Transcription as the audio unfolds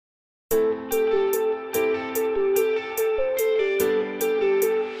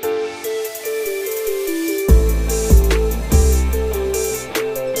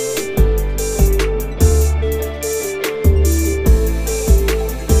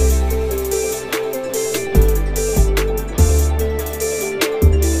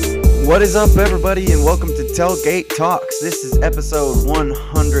What is up, everybody, and welcome to Tailgate Talks. This is episode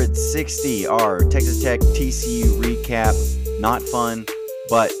 160, our Texas Tech TCU recap. Not fun,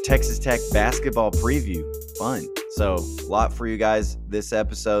 but Texas Tech basketball preview. Fun. So, a lot for you guys this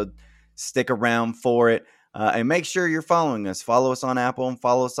episode. Stick around for it. And make sure you're following us. Follow us on Apple and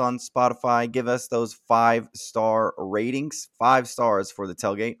follow us on Spotify. Give us those 5-star ratings. 5 stars for the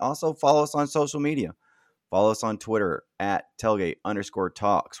Tailgate. Also, follow us on social media. Follow us on Twitter at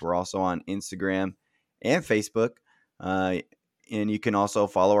Tailgate_Talks. We're also on Instagram and Facebook. And you can also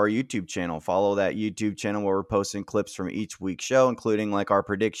follow our YouTube channel. Follow that YouTube channel where we're posting clips from each week's show, including like our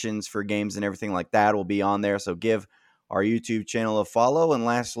predictions for games and everything like that will be on there. So give our YouTube channel a follow. And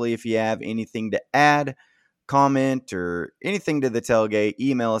lastly, if you have anything to add, comment, or anything to the Tailgate,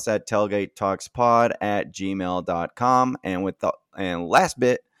 email us at tailgatetalkspod@gmail.com. And last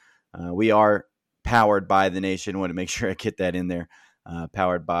bit, we are powered by the nation. Want to make sure I get that in there.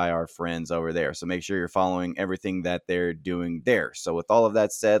 Powered by our friends over there. So make sure you're following everything that they're doing there. So with all of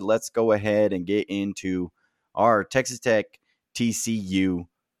that said, let's go ahead and get into our Texas Tech TCU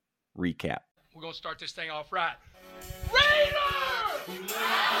recap. We're going to start this thing off right. Raider!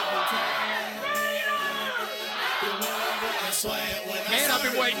 Man, I've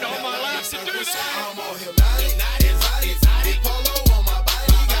been waiting all my life to do that.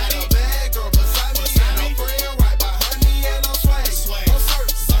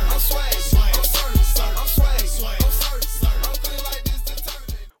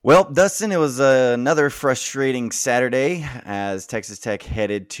 Well, Dustin, it was another frustrating Saturday as Texas Tech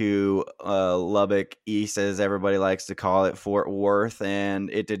headed to Lubbock East, as everybody likes to call it, Fort Worth, and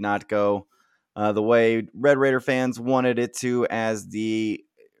it did not go the way Red Raider fans wanted it to, as the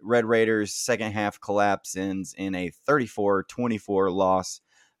Red Raiders' second half collapse ends in a 34-24 loss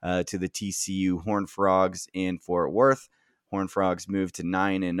to the TCU Horned Frogs in Fort Worth. Horned Frogs moved to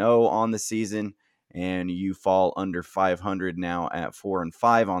 9-0 on the season, and you fall under 500 now at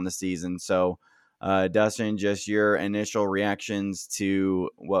 4-5 on the season. So, Dustin, just your initial reactions to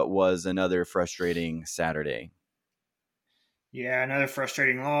what was another frustrating Saturday. Yeah, another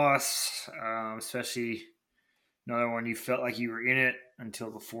frustrating loss, especially another one you felt like you were in it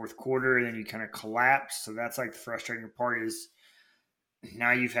until the fourth quarter, and then you kind of collapsed. So that's like the frustrating part is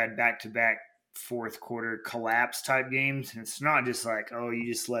now you've had back-to-back fourth quarter collapse type games. And it's not just like, oh, you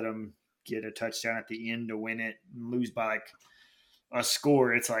just let them get a touchdown at the end to win it and lose by like a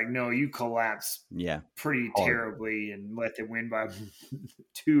score. It's like, no, you collapse pretty terribly and let them win by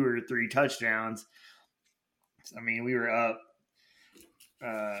 2 or 3 touchdowns. I mean, we were up,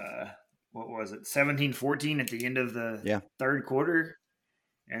 what was it, 17-14 at the end of the third quarter.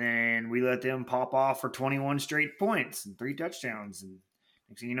 And then we let them pop off for 21 straight points and 3 touchdowns. And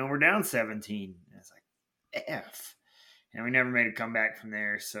next thing you know, we're down 17. And it's like, F. And we never made a comeback from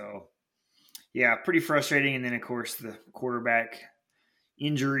there. So, yeah, pretty frustrating. And then, of course, the quarterback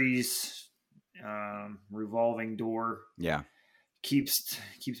injuries, revolving door keeps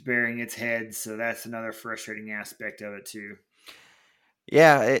bearing its head. So that's another frustrating aspect of it too.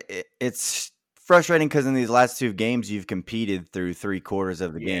 Yeah, it's frustrating because in these last 2 games, you've competed through 3 quarters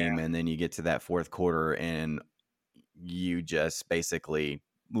of the game, and then you get to that fourth quarter and you just basically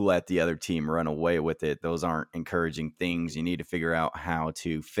let the other team run away with it. Those aren't encouraging things. You need to figure out how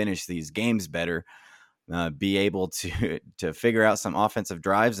to finish these games better, be able to figure out some offensive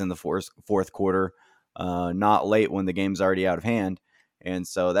drives in the fourth quarter, not late when the game's already out of hand. And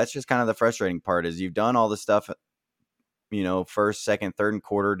so that's just kind of the frustrating part is you've done all the stuff, first, second, third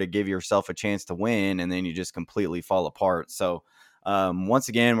quarter to give yourself a chance to win, and then you just completely fall apart. So once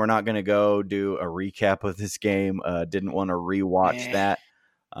again, we're not going to go do a recap of this game. Didn't want to rewatch that.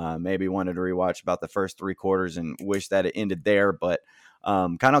 Maybe wanted to rewatch about the first 3 quarters and wish that it ended there, but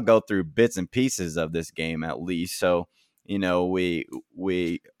kind of go through bits and pieces of this game at least. So, we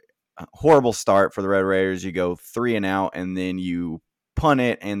horrible start for the Red Raiders. You go 3 and out, and then you punt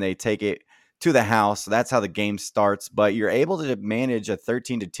it, and they take it to the house. So that's how the game starts. But you're able to manage a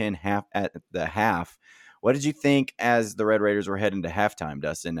 13-10 half at the half. What did you think as the Red Raiders were heading to halftime,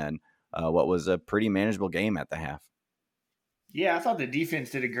 Dustin, and what was a pretty manageable game at the half? Yeah, I thought the defense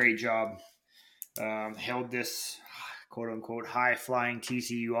did a great job. Held this quote-unquote high-flying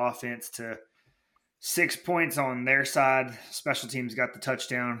TCU offense to 6 points on their side. Special teams got the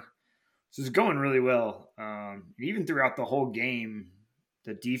touchdown. So it's going really well. Even throughout the whole game,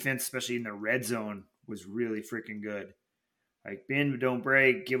 the defense, especially in the red zone, was really freaking good. Like, bend but don't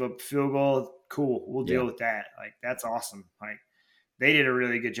break, give up a field goal, cool, we'll deal with that. Like, that's awesome. Like, they did a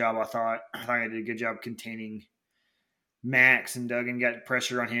really good job, I thought. I thought they did a good job containing Max, and Duggan got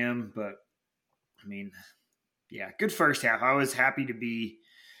pressure on him. But, I mean, yeah, good first half. I was happy to be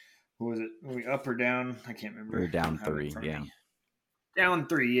Who was it? Were we up or down? I can't remember. We were down 3, yeah. Down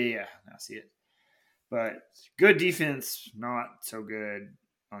 3, yeah. I see it. But good defense, not so good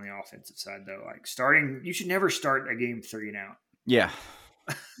on the offensive side, though. Like you should never start a game 3 and out. Yeah.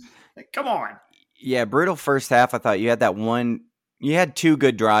 Like, come on. Yeah, brutal first half. I thought you had that one. You had 2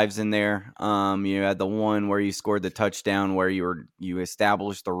 good drives in there. You had the one where you scored the touchdown, where you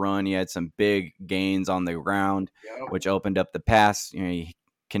established the run. You had some big gains on the ground, which opened up the pass. You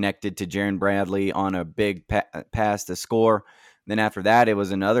connected to Jaron Bradley on a big pass to score. Then after that, it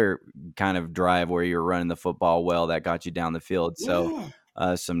was another kind of drive where you were running the football well that got you down the field. So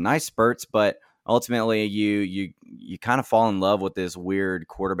some nice spurts, but ultimately you kind of fall in love with this weird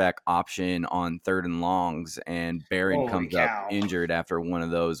quarterback option on 3rd and longs, and Barron comes up injured after one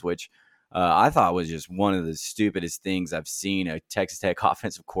of those, which I thought was just one of the stupidest things I've seen a Texas Tech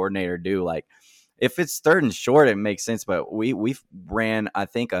offensive coordinator do. Like, if it's 3rd and short, it makes sense, but we ran, I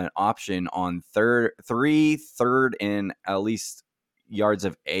think, an option on 3rd and at least yards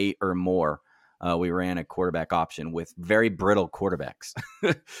of 8 or more. We ran a quarterback option with very brittle quarterbacks.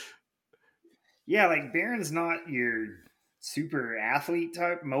 Yeah, like Barron's not your super athlete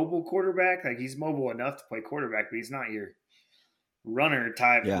type mobile quarterback. Like, he's mobile enough to play quarterback, but he's not your runner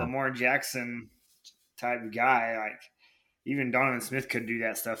type, Lamar Jackson type guy. Like, even Donovan Smith could do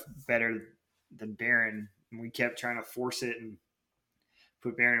that stuff better than Barron. We kept trying to force it and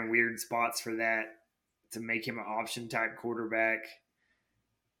put Barron in weird spots for that to make him an option type quarterback.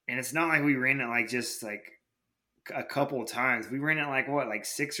 And it's not like we ran it like just like a couple of times. We ran it like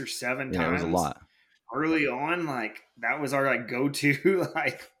 6 or 7 times. It was a lot early on. Like, that was our like go-to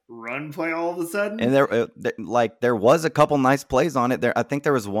like run play all of a sudden. And there was a couple nice plays on it. I think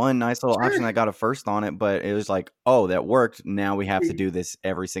there was one nice little option that got a first on it, but it was like, oh, that worked. Now we have to do this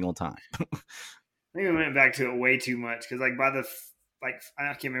every single time. I think we went back to it way too much because like by the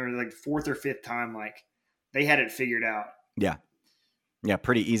I can't remember, like 4th or 5th time, like they had it figured out. Yeah,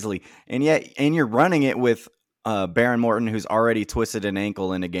 pretty easily. And you're running it with Baron Morton, who's already twisted an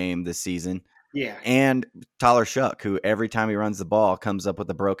ankle in a game this season. Yeah. And Tyler Shuck, who every time he runs the ball comes up with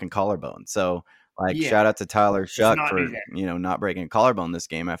a broken collarbone. So, shout out to Tyler Shuck for not breaking a collarbone this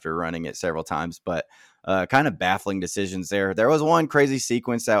game after running it several times. But kind of baffling decisions there. There was one crazy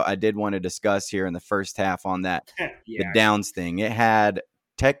sequence that I did want to discuss here in the first half on that the downs thing. It had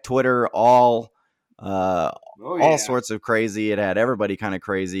Tech Twitter all sorts of crazy. It had everybody kind of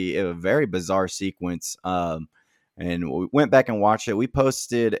crazy. It was a very bizarre sequence. And we went back and watched it. We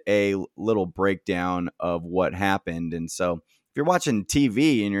posted a little breakdown of what happened. And so if you're watching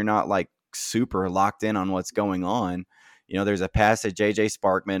TV and you're not like super locked in on what's going on, there's a pass to JJ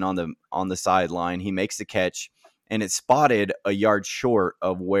Sparkman on the sideline. He makes the catch, and it's spotted a yard short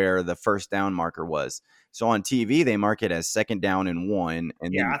of where the first down marker was. So on TV, they mark it as 2nd down and 1.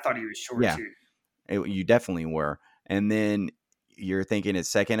 And I thought he was short too. You definitely were. And then you're thinking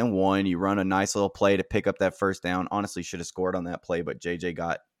it's 2nd and 1. You run a nice little play to pick up that first down. Honestly, should have scored on that play, but JJ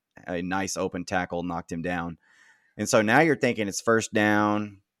got a nice open tackle, knocked him down. And so now you're thinking it's 1st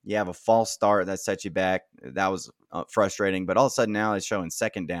down. You have a false start that sets you back. That was frustrating. But all of a sudden now it's showing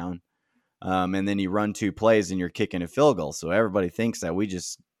 2nd down. And then you run 2 plays and you're kicking a field goal. So everybody thinks that we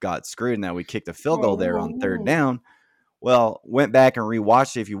just got screwed and that we kicked a field goal there on 3rd down. Well, went back and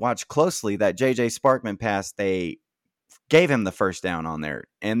rewatched it. If you watch closely, that JJ Sparkman pass, they gave him the first down on there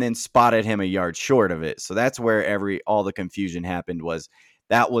and then spotted him a yard short of it. So that's where all the confusion happened. Was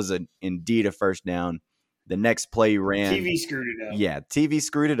that was indeed a first down. The next play you ran, TV screwed it up. Yeah, TV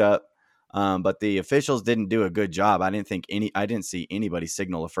screwed it up. But the officials didn't do a good job. I didn't see anybody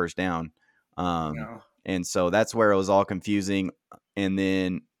signal a first down. No. And so that's where it was all confusing. And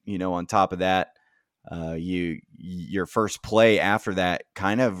then, on top of that, your first play after that,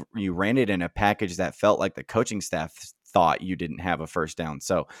 you ran it in a package that felt like the coaching staff thought you didn't have a first down.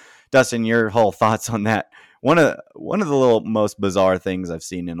 So, Dustin, your whole thoughts on that? One of the little most bizarre things I've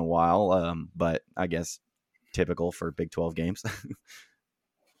seen in a while, but I guess typical for Big 12 games.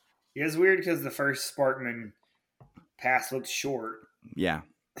 Yeah, it's weird because the first Sparkman pass looked short. Yeah.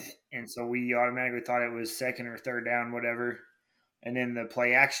 And so we automatically thought it was 2nd or 3rd down, whatever. And then the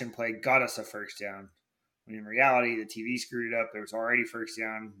play-action play got us a first down. When in reality, the TV screwed it up. There was already first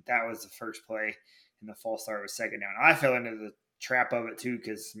down. That was the first play, and the false start was 2nd down. I fell into the trap of it too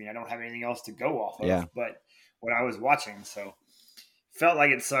because, I don't have anything else to go off of but what I was watching. So felt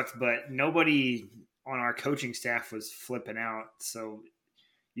like it sucked, but nobody on our coaching staff was flipping out. So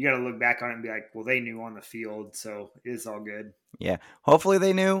you got to look back on it and be like, well, they knew on the field, so it's all good. Yeah, hopefully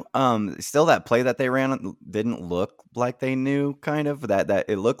they knew. Still, that play that they ran didn't look like they knew. Kind of that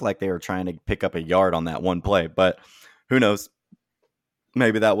it looked like they were trying to pick up a yard on that one play, but who knows?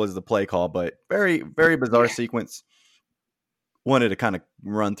 maybe that was the play call, but very, very bizarre Yeah, sequence. Wanted to kind of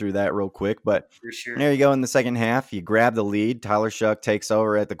run through that real quick, but for sure. there you go. In the second half, you grab the lead. Tyler Shuck takes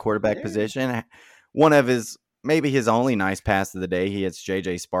over at the quarterback Yeah, position. One of maybe his only nice pass of the day. He hits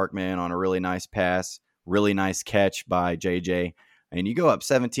JJ Sparkman on a really nice pass, really nice catch by JJ, and you go up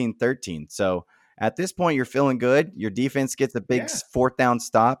 17-13. So at this point, you're feeling good. Your defense gets a big yeah, fourth down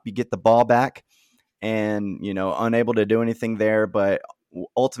stop. You get the ball back, and unable to do anything there, but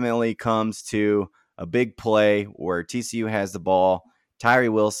ultimately comes to a big play where TCU has the ball. Tyree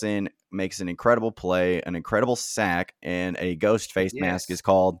Wilson makes an incredible play, an incredible sack, and a ghost face mask is yes,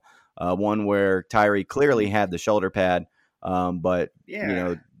 called. One where Tyree clearly had the shoulder pad, but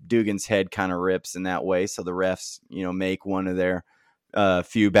yeah, Dugan's head kind of rips in that way. So the refs make one of their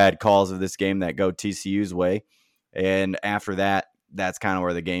few bad calls of this game that go TCU's way. And after that, that's kind of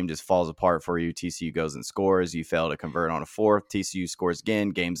where the game just falls apart for you. TCU goes and scores. You fail to convert on a fourth. TCU scores again.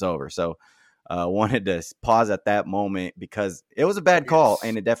 Game's over. So wanted to pause at that moment because it was a bad call yes,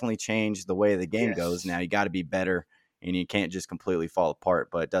 and it definitely changed the way the game goes. yes. Now you got to be better and you can't just completely fall apart.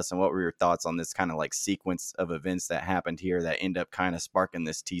 But Dustin, what were your thoughts on this kind of like sequence of events that happened here that end up kind of sparking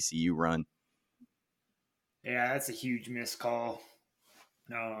this TCU run? Yeah, that's a huge missed call.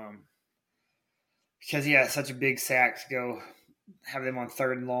 Because yeah, such a big sack to go have them on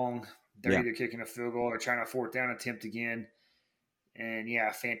 3rd and long. They're Yeah. either kicking a field goal or trying a 4th down attempt again. And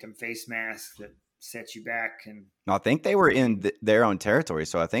yeah, phantom face mask that sets you back. And I think they were I in mean, their own territory,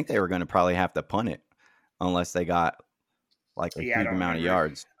 so I think they were going to probably have to punt it unless they got like a yeah, I huge don't amount of remember.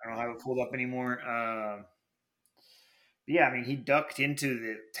 yards. I don't have it pulled up anymore. But yeah, I mean, he ducked into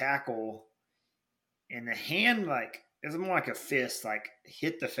the tackle, and the hand it was more like a fist, like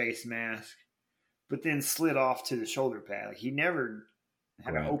hit the face mask, but then slid off to the shoulder pad. Like he never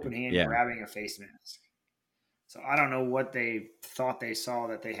had an Grabbed open it. hand Yeah. grabbing a face mask. So I don't know what they thought they saw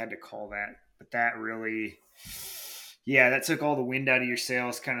that they had to call that, but that really, yeah, that took all the wind out of your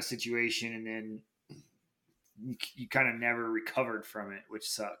sails kind of situation, and then you kind of never recovered from it, which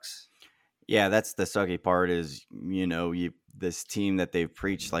sucks. Yeah, that's the sucky part is, you this team that they've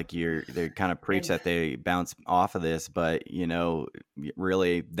preached like they kind of preach And that they bounce off of this, but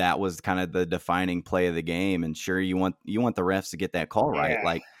really that was kind of the defining play of the game. And sure, you want the refs to get that call right. yeah,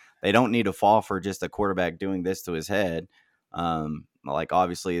 Like they don't need to fall for just a quarterback doing this to his head. Like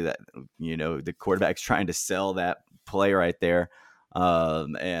obviously that the quarterback's trying to sell that play right there.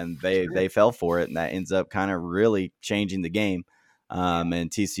 And they sure. fell for it, and that ends up kind of really changing the game. Yeah, And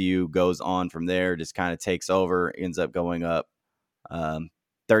TCU goes on from there, just kind of takes over, ends up going up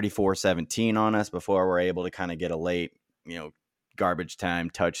 34-17 on us before we're able to kind of get a late, garbage time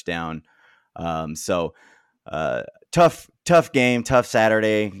touchdown. So tough game, tough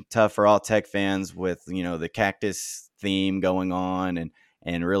Saturday, tough for all Tech fans with, the Cactus theme going on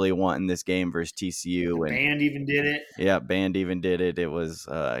and really wanting this game versus the TCU. And band even did it. yeah, band even did it. It was,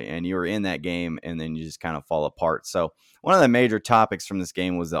 and you were in that game, and then you just kind of fall apart. So one of the major topics from this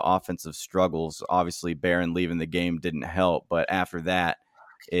game was the offensive struggles. Obviously, Barron leaving the game didn't help, but after that,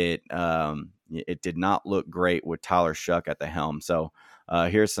 it did not look great with Tyler Shuck at the helm. So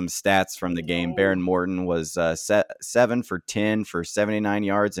here's some stats from the game. No. Barron Morton was 7 for 10 for 79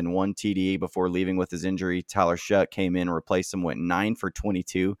 yards and 1 TD before leaving with his injury. Tyler Shuck came in and replaced him, went 9 for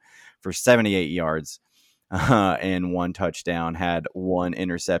 22 for 78 yards. And 1 touchdown, had 1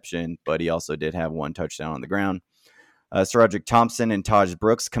 interception, but he also did have 1 touchdown on the ground. Sir Thompson and Taj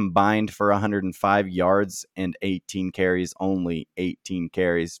Brooks combined for 105 yards and 18 carries, only 18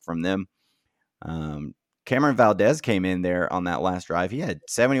 carries from them. Cameron Valdez came in there on that last drive. He had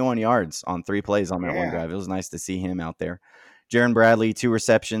 71 yards on 3 plays on that one Yeah, drive. It was nice to see him out there. Jaron Bradley, 2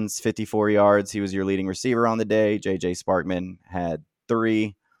 receptions, 54 yards. He was your leading receiver on the day. JJ Sparkman had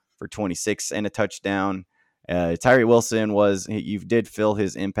 3 for 26 and a touchdown. Tyree Wilson you did feel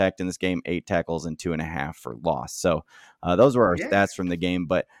his impact in this game, 8 tackles and 2.5 for loss. So those were our yeah. stats from the game.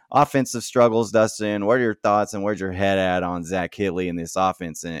 But offensive struggles, Dustin, what are your thoughts and where's your head at on Zach Hitley and this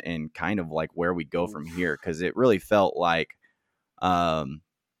offense and kind of like where we go from here? Because it really felt like, fan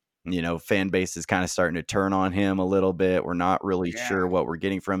base is kind of starting to turn on him a little bit. We're not really Yeah, sure what we're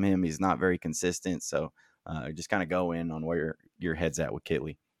getting from him. He's not very consistent. So just kind of go in on where your head's at with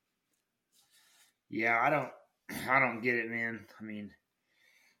Hitley. yeah. I don't get it, man. I mean,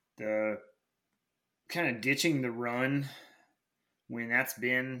 the kind of ditching the run when that's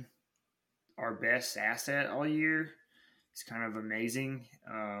been our best asset all year is kind of amazing.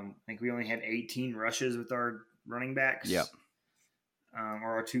 I think we only had 18 rushes with our running backs. Yep.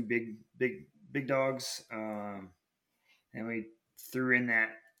 Or our 2 big dogs. And we threw in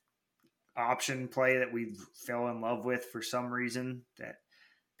that option play that we fell in love with for some reason that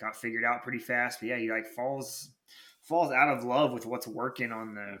got figured out pretty fast. But yeah, he like falls out of love with what's working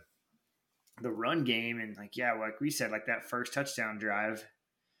on the run game. And like, yeah, like we said, like that first touchdown drive,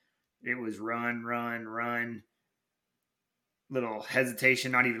 it was run, little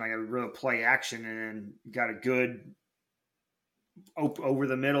hesitation, not even like a real play action, and then got a good over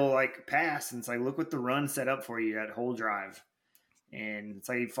the middle like pass. And it's like, look what the run set up for you that whole drive. And it's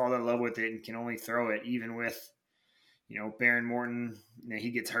like you fall in love with it and can only throw it, even with, Baron Morton,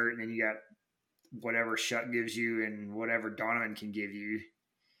 he gets hurt, and then you got whatever Shutt gives you and whatever Donovan can give you.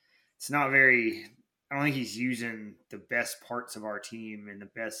 It's not very – I don't think he's using the best parts of our team and the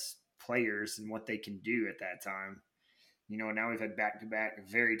best players and what they can do at that time. Now we've had back-to-back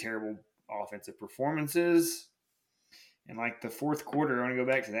very terrible offensive performances. And, like, the fourth quarter, I want to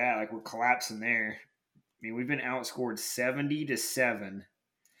go back to that. Like, we're collapsing there. I mean, we've been outscored 70-7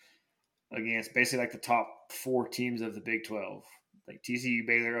 against basically like the top 4 teams of the Big 12, like TCU,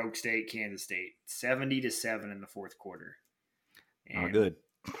 Baylor, Oak State, Kansas State. 70-7 in the fourth quarter. And oh, good.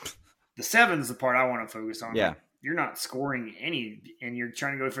 The 7's the part I want to focus on. Yeah, like, you're not scoring any, and you're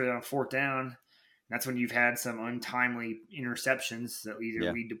trying to go for it on fourth down. That's when you've had some untimely interceptions that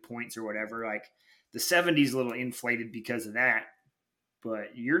either lead to points or whatever. Like the 70's a little inflated because of that,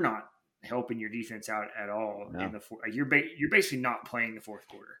 but you're not helping your defense out at all. No. In the you're basically not playing the fourth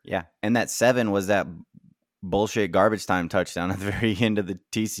quarter. Yeah, and that 7 was that bullshit garbage time touchdown at the very end of the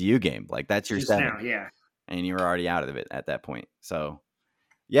TCU game. Like that's your 7. Now, yeah, and you were already out of it at that point. So,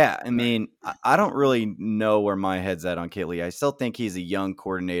 yeah, I mean, I don't really know where my head's at on Kittley. I still think he's a young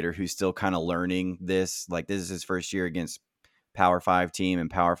coordinator who's still kind of learning this. Like this is his first year against Power 5 team and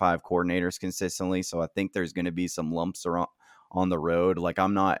Power 5 coordinators consistently. So I think there's going to be some lumps on the road. Like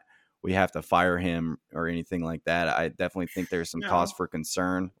we have to fire him or anything like that. I definitely think there's some cause for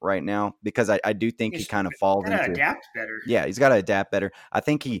concern right now because I do think he kind of falls into adapt better. Yeah, he's got to adapt better. I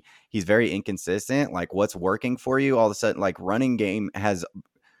think he's very inconsistent. Like what's working for you all of a sudden, like running game has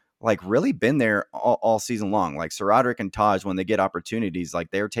like really been there all season long. Like SaRodorick and Taj, when they get opportunities, like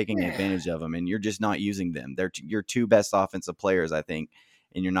they're taking advantage of them and you're just not using them. They're your 2 best offensive players, I think,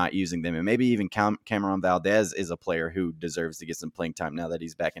 and you're not using them. And maybe even Cameron Valdez is a player who deserves to get some playing time now that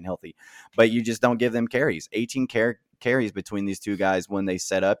he's back and healthy. But you just don't give them carries. 18 carries between these 2 guys when they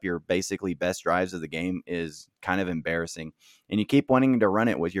set up your basically best drives of the game is kind of embarrassing. And you keep wanting to run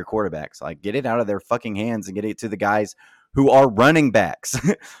it with your quarterbacks. Like, get it out of their fucking hands and get it to the guys who are running backs.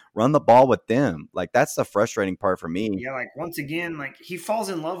 Run the ball with them. Like, that's the frustrating part for me. Yeah, like, once again, like, he falls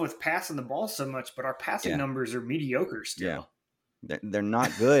in love with passing the ball so much, but our passing numbers are mediocre still. Yeah. They're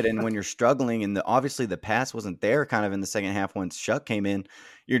not good. And when you're struggling and obviously the pass wasn't there kind of in the second half once Shutt came in,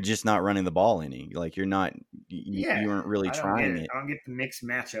 you're just not running the ball any. Like you're not, you weren't really trying it. I don't get the mixed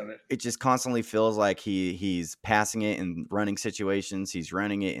match of it. It just constantly feels like he's passing it in running situations. He's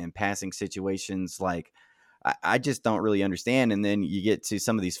running it in passing situations. Like I just don't really understand. And then you get to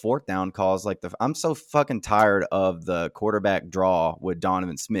some of these fourth down calls. Like I'm so fucking tired of the quarterback draw with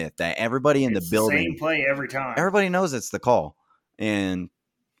Donovan Smith that everybody in the building, same play every time. Everybody knows it's the call. And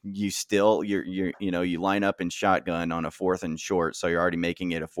you still you line up in shotgun on a 4th and short, so you're already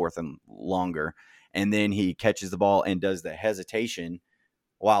making it a 4th and longer, and then he catches the ball and does the hesitation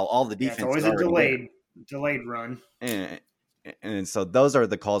while all the defense. It's always a delayed run, and so those are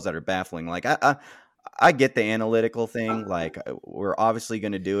the calls that are baffling. Like I get the analytical thing. Like we're obviously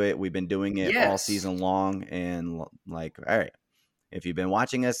going to do it. We've been doing it all season long, and like all right. If you've been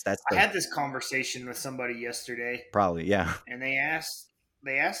watching us, I had this conversation with somebody yesterday. Probably, yeah. And they asked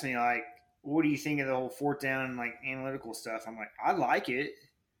me, like, what do you think of the whole fourth down, like, analytical stuff? I'm like, I like it.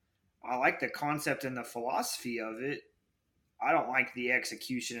 I like the concept and the philosophy of it. I don't like the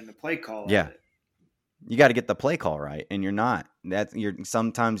execution and the play call of it. You got to get the play call right, and you're not.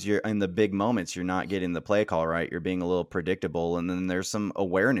 Sometimes you're in the big moments, you're not getting the play call right. You're being a little predictable, and then there's some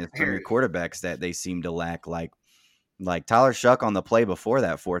awareness from your quarterbacks that they seem to lack, like Tyler Shuck on the play before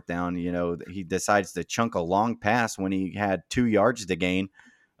that fourth down, he decides to chunk a long pass when he had 2 yards to gain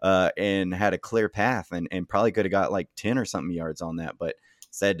and had a clear path and probably could have got like 10 or something yards on that. But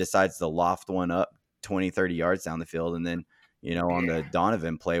instead decides to loft one up 20, 30 yards down the field. And then, on the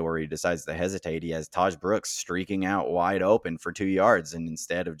Donovan play where he decides to hesitate, he has Taj Brooks streaking out wide open for 2 yards. And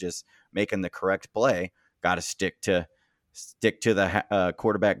instead of just making the correct play, got to stick to the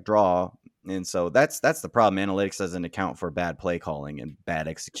quarterback draw. And so that's the problem. Analytics doesn't account for bad play calling and bad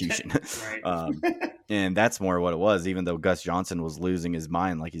execution. And that's more what it was, even though Gus Johnson was losing his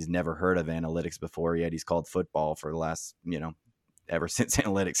mind. Like he's never heard of analytics before, yet he's called football for the last, ever since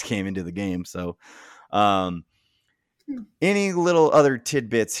analytics came into the game. So, Any little other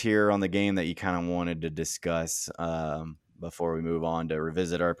tidbits here on the game that you kind of wanted to discuss before we move on to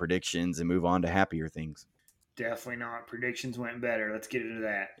revisit our predictions and move on to happier things? Definitely not. Predictions went better. Let's get into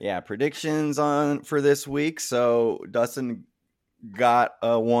that. Yeah, predictions on for this week. So Dustin got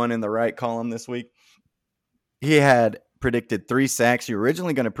a one in the right column this week. He had predicted 3 sacks. You were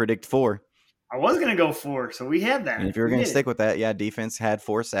originally going to predict 4. I was going to go 4, so we had that. And if you were going to stick with that, yeah, defense had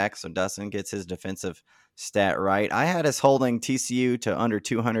 4 sacks. So Dustin gets his defensive stat right. I had us holding TCU to under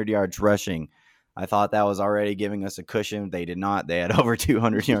 200 yards rushing. I thought that was already giving us a cushion. They did not. They had over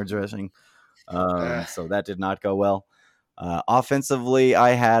 200 yards rushing. So that did not go well. Offensively,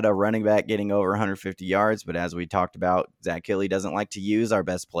 I had a running back getting over 150 yards, but as we talked about, Zach Kelly doesn't like to use our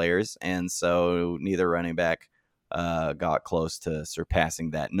best players, and so neither running back got close to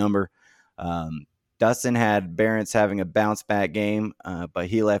surpassing that number. Dustin had Barents having a bounce back game, but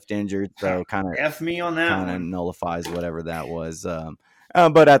he left injured, so kind of F me on that kind of nullifies whatever that was.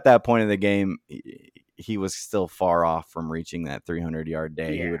 But at that point in the game, he was still far off from reaching that 300-yard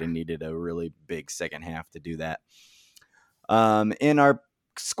day. Yeah. He would have needed a really big second half to do that. In our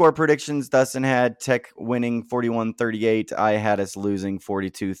score predictions, Dustin had Tech winning 41-38. I had us losing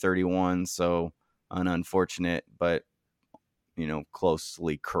 42-31, so an unfortunate but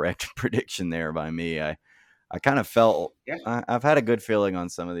closely correct prediction there by me. I kind of felt I've had a good feeling on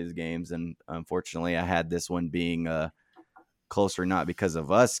some of these games, and unfortunately I had this one being closer, not because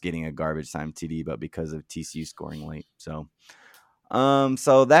of us getting a garbage time TD, but because of TCU scoring late. So let's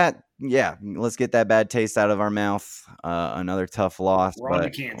get that bad taste out of our mouth. Another tough loss,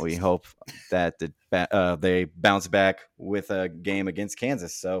 but we hope that they bounce back with a game against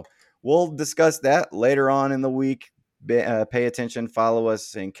Kansas. So we'll discuss that later on in the week. Pay attention, follow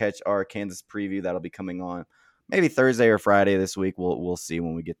us, and catch our Kansas preview. That'll be coming on maybe Thursday or Friday this week. We'll see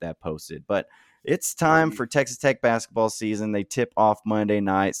when we get that posted. But it's time for Texas Tech basketball season. They tip off Monday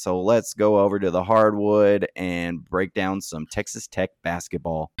night, so let's go over to the hardwood and break down some Texas Tech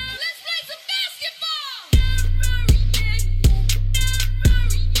basketball.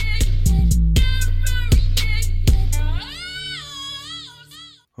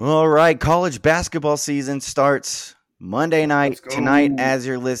 All right, college basketball season starts Monday night. Tonight, as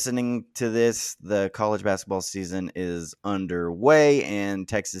you're listening to this, the college basketball season is underway, and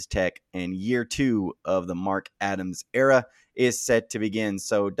Texas Tech in year 2 of the Mark Adams era is set to begin.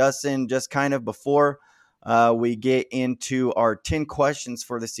 So, Dustin, just kind of before we get into our 10 questions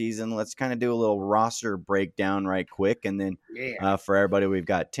for the season, let's kind of do a little roster breakdown right quick. And then for everybody, we've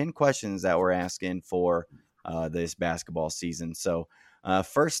got 10 questions that we're asking for this basketball season. So,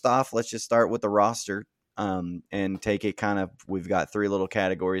 first off, let's just start with the roster. And take it kind of, we've got 3 little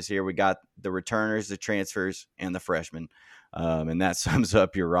categories here. We got the returners, the transfers, and the freshmen. And that sums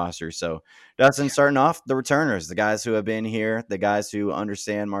up your roster. So, Dustin, starting off, the returners, the guys who have been here, the guys who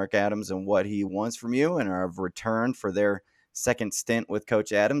understand Mark Adams and what he wants from you and have returned for their second stint with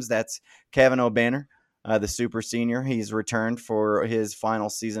Coach Adams. That's Kevin Obanor, the super senior. He's returned for his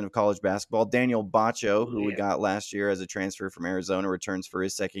final season of college basketball. Daniel Bacho, who we got last year as a transfer from Arizona, returns for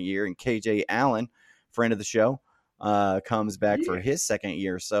his second year. And KJ Allen, friend of the show, comes back for his second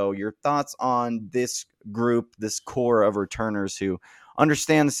year. So your thoughts on this group, this core of returners who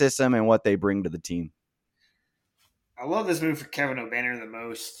understand the system and what they bring to the team? I love this move for Kevin Obanor the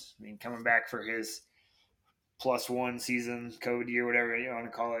most. I mean, coming back for his +1 season, COVID year, whatever you want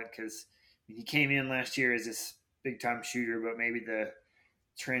to call it, because he came in last year as this big-time shooter, but maybe the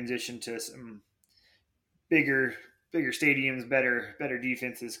transition to some bigger stadiums, better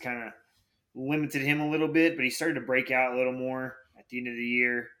defenses kind of limited him a little bit, but he started to break out a little more at the end of the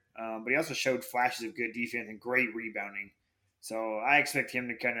year. But he also showed flashes of good defense and great rebounding. So I expect him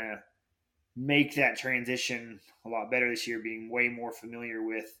to kind of make that transition a lot better this year, being way more familiar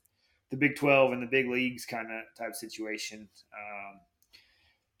with the Big 12 and the big leagues kind of type situation.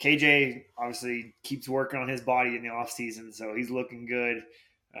 KJ obviously keeps working on his body in the offseason, so he's looking good.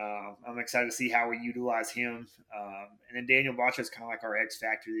 I'm excited to see how we utilize him. And then Daniel Bacho is kind of like our X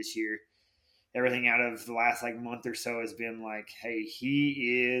factor this year. Everything out of the last month or so has been hey,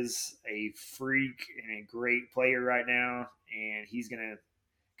 he is a freak and a great player right now, and he's going to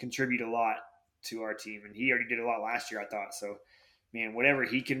contribute a lot to our team. And he already did a lot last year, I thought. So, man, whatever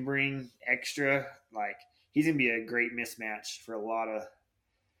he can bring extra, he's going to be a great mismatch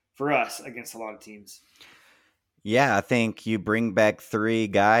for us against a lot of teams. Yeah, I think you bring back 3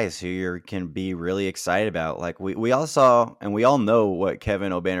 guys who you can be really excited about. We all saw, and we all know what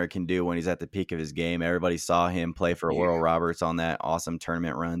Kevin Obanor can do when he's at the peak of his game. Everybody saw him play for Oral Roberts on that awesome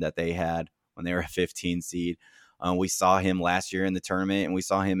tournament run that they had when they were a 15 seed. We saw him last year in the tournament, and we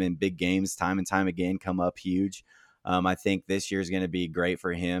saw him in big games time and time again come up huge. I think this year is going to be great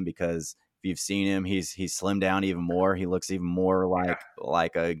for him because if you've seen him, he's slimmed down even more. He looks even more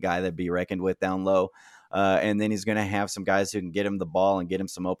like a guy that'd be reckoned with down low. And then he's going to have some guys who can get him the ball and get him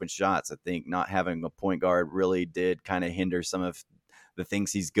some open shots. I think not having a point guard really did kind of hinder some of the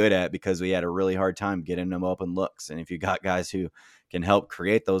things he's good at because we had a really hard time getting him open looks. And if you got guys who can help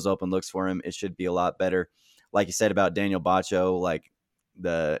create those open looks for him, it should be a lot better. Like you said about Daniel Bacho, like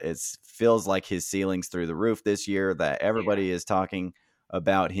it feels like his ceiling's through the roof this year, that everybody is talking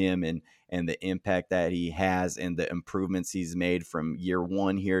about him and the impact that he has and the improvements he's made from year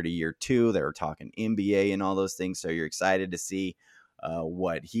one here to year two. They were talking NBA and all those things. So you're excited to see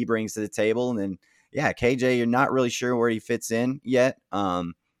what he brings to the table. And then, yeah, KJ, you're not really sure where he fits in yet.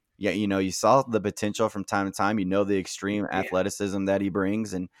 Yeah, you saw the potential from time to time. The extreme athleticism that he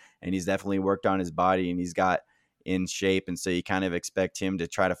brings, and he's definitely worked on his body and he's got in shape. And so you kind of expect him to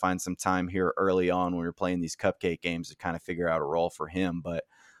try to find some time here early on when we're playing these cupcake games to kind of figure out a role for him. But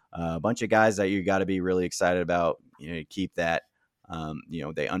a bunch of guys that you got to be really excited about, keep that,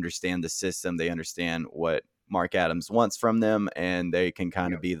 they understand the system. They understand what Mark Adams wants from them, and they can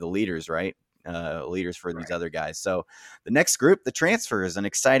kind of be the leaders, right? Leaders for these other guys. So the next group, the transfers, an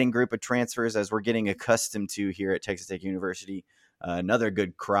exciting group of transfers as we're getting accustomed to here at Texas Tech University. Another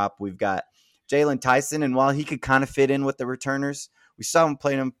good crop. We've got Jalen Tyson, and while he could kind of fit in with the returners, we saw him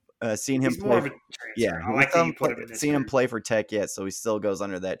play him. Seen him play. Seen him play for Tech yet, so he still goes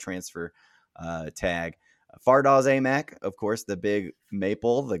under that transfer tag. Fardaws Aimaq, of course, the big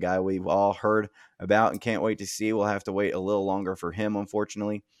maple, the guy we've all heard about and can't wait to see. We'll have to wait a little longer for him,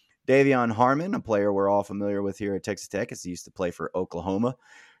 unfortunately. Davion Harmon, a player we're all familiar with here at Texas Tech, as he used to play for Oklahoma.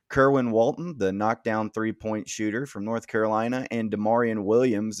 Kerwin Walton, the knockdown three-point shooter from North Carolina, and Demarion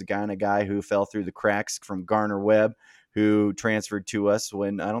Williams, the kind of guy who fell through the cracks from Garner-Webb, who transferred to us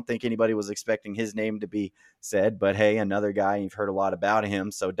when I don't think anybody was expecting his name to be said. But, hey, another guy, you've heard a lot about him.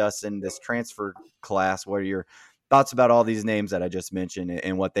 So, Dustin, this transfer class, what are your thoughts about all these names that I just mentioned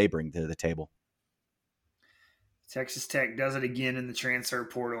and what they bring to the table? Texas Tech does it again in the transfer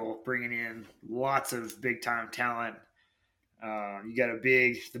portal, bringing in lots of big-time talent. You got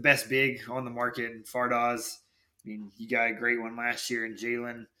the best big on the market in Fardaws. I mean, you got a great one last year in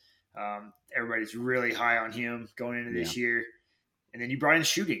Jalen. Everybody's really high on him going into this year. And then you brought in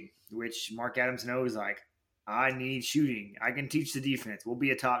shooting, which Mark Adams knows, like, I need shooting. I can teach the defense. We'll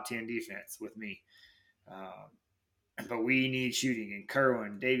be a top 10 defense with me. But we need shooting. And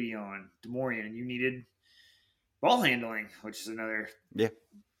Kerwin, Davion, Demarion, and you needed ball handling, which is another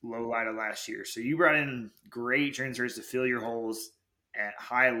low light of last year. So you brought in great transfers to fill your holes at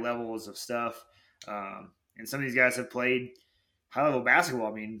high levels of stuff. And some of these guys have played high-level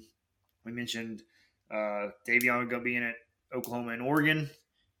basketball. I mean, we mentioned Davion being at Oklahoma and Oregon.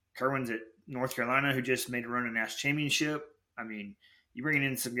 Kerwin's at North Carolina, who just made a run in national championship. I mean, you bringing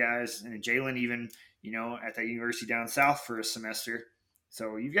in some guys, and Jalen even, at that university down south for a semester.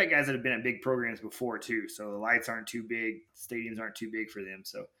 So you've got guys that have been at big programs before too. So the lights aren't too big, stadiums aren't too big for them.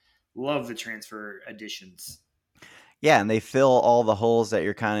 So love the transfer additions. Yeah, and they fill all the holes that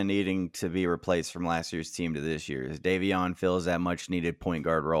you're kind of needing to be replaced from last year's team to this year's. Davion fills that much-needed point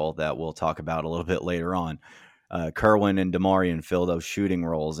guard role that we'll talk about a little bit later on. Kerwin and Demarion fill those shooting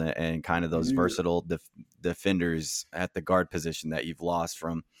roles and kind of those versatile defenders at the guard position that you've lost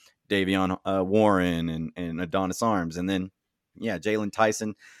from Davion Warren and Adonis Arms. And then, Jalen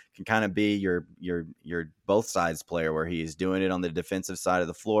Tyson can kind of be your both sides player, where he's doing it on the defensive side of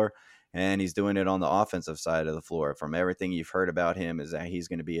the floor and he's doing it on the offensive side of the floor. From everything you've heard about him, is that he's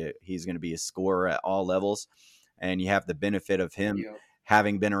going to be a scorer at all levels, and you have the benefit of him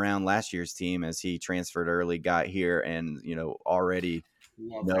having been around last year's team as he transferred early, got here, and already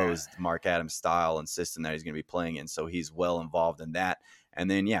knows Mark Adams' style and system that he's going to be playing in. So he's well involved in that.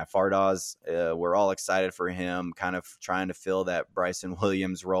 And then, Fardaws, we're all excited for him, kind of trying to fill that Bryson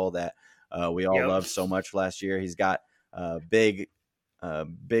Williams role that we all loved so much last year. He's got big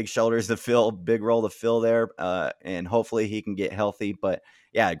shoulders to fill, big role to fill there, and hopefully he can get healthy. But,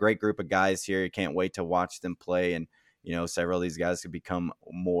 a great group of guys here. You can't wait to watch them play. And, several of these guys could become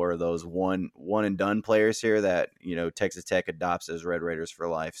more of those one and done players here that, Texas Tech adopts as Red Raiders for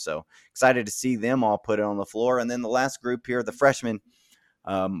life. So excited to see them all put it on the floor. And then the last group here, the freshmen.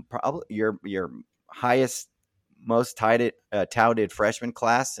 Probably your highest, most touted freshman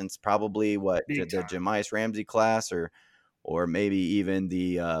class since probably the Jemias Ramsey class, or maybe even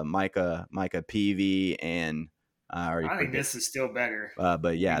the Micah Peavy and I think this is still better.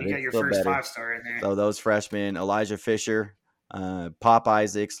 But you got your first 5-star in there. So those freshmen, Elijah Fisher, Pop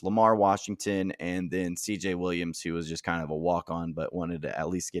Isaacs, Lamar Washington, and then CJ Williams, who was just kind of a walk-on, but wanted to at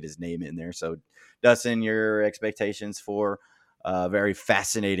least get his name in there. So, Dustin, your expectations for a very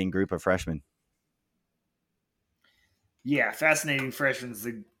fascinating group of freshmen? Yeah, fascinating freshman is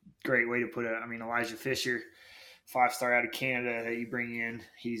a great way to put it. I mean, Elijah Fisher, 5-star out of Canada that you bring in.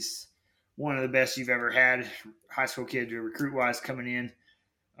 He's one of the best you've ever had, high school kid recruit-wise coming in.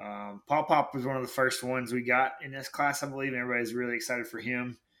 Pop was one of the first ones we got in this class, I believe, and everybody's really excited for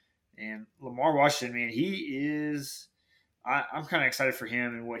him. And Lamar Washington, man, he is – I'm kind of excited for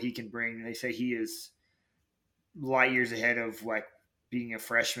him and what he can bring. They say he is light years ahead of, like, being a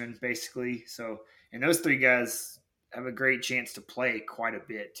freshman, basically. So, and those three guys have a great chance to play quite a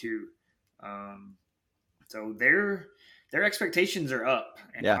bit, too. So their expectations are up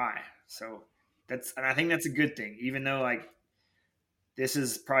and high. So and I think that's a good thing, even though, like, this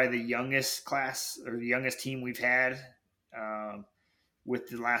is probably the youngest class or the youngest team we've had with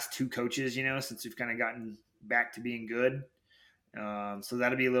the last two coaches, since we've kind of gotten back to being good. So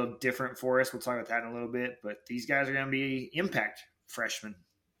that'll be a little different for us. We'll talk about that in a little bit. But these guys are going to be impact freshmen.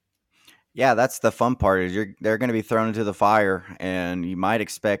 Yeah, that's the fun part is they're going to be thrown into the fire, and you might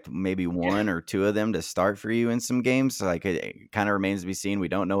expect maybe one or two of them to start for you in some games. Like it kind of remains to be seen. We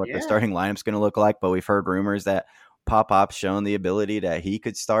don't know what the starting lineup's going to look like, but we've heard rumors that Pop-Pop's shown the ability that he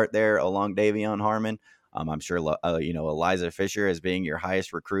could start there along Davion Harmon. I'm sure Elijah Fisher, as being your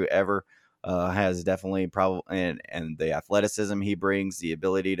highest recruit ever, has definitely probably and the athleticism he brings, the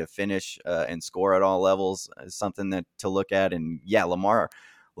ability to finish and score at all levels is something that to look at. And yeah, Lamar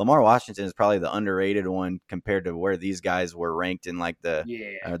Washington is probably the underrated one compared to where these guys were ranked in like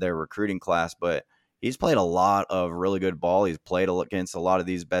their recruiting class. But he's played a lot of really good ball. He's played against a lot of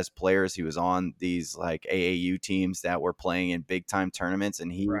these best players. He was on these like AAU teams that were playing in big time tournaments,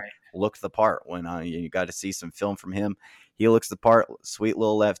 and he looked the part. When you got to see some film from him, he looks the part. Sweet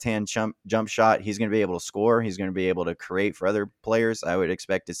little left hand jump shot. He's going to be able to score. He's going to be able to create for other players. I would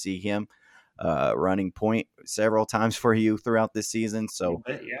expect to see him running point several times for you throughout this season. So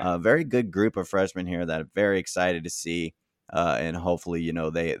very good group of freshmen here that I'm very excited to see. And hopefully,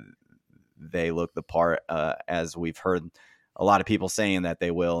 they look the part as we've heard a lot of people saying that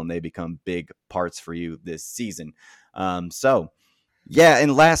they will, and they become big parts for you this season. And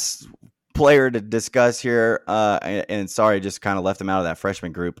last player to discuss here, and sorry, just kind of left him out of that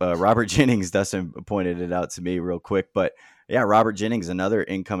freshman group. Robert Jennings, Dustin pointed it out to me real quick, but yeah, Robert Jennings, another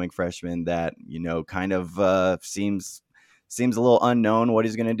incoming freshman that, kind of seems a little unknown what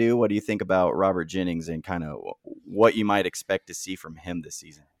he's going to do. What do you think about Robert Jennings and kind of what you might expect to see from him this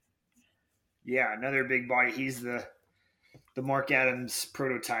season? Yeah, another big body. He's the Mark Adams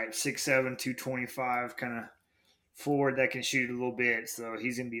prototype, 6'7", 225, kind of forward that can shoot a little bit. So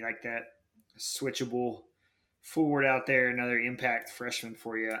he's going to be like that switchable forward out there, another impact freshman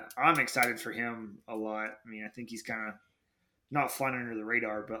for you. I'm excited for him a lot. I mean, I think he's kind of not flying under the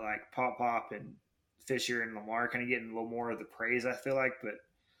radar, but like Pop and Fisher and Lamar kind of getting a little more of the praise, I feel like. But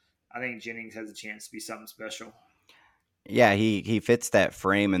I think Jennings has a chance to be something special. Yeah, he fits that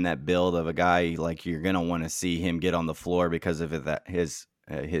frame and that build of a guy like you're gonna want to see him get on the floor because of his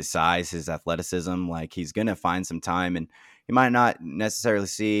size, his athleticism. Like he's gonna find some time, and he might not necessarily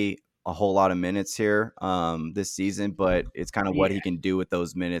see a whole lot of minutes here this season, but it's kind of what he can do with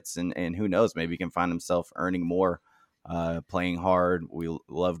those minutes, and who knows, maybe he can find himself earning more, playing hard. We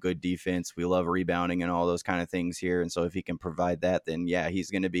love good defense, we love rebounding and all those kind of things here, and so if he can provide that, then yeah, he's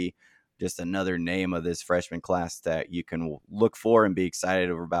going to be just another name of this freshman class that you can look for and be excited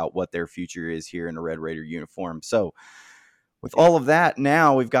about what their future is here in a Red Raider uniform. So with all of that,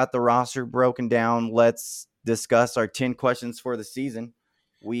 now we've got the roster broken down. Let's discuss our 10 questions for the season.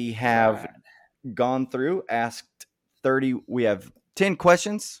 We have gone through, asked 30. We have 10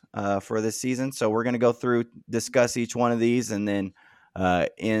 questions for this season. So we're going to go through, discuss each one of these, and then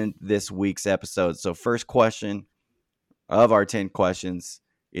end this week's episode. So first question of our 10 questions,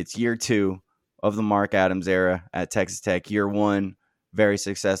 it's year 2 of the Mark Adams era at Texas Tech. Year 1, very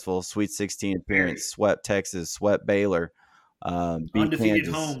successful, Sweet 16 appearance, swept Texas, swept Baylor, beat undefeated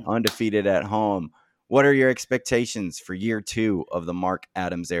Kansas, home. Undefeated at home. What are your expectations for year 2 of the Mark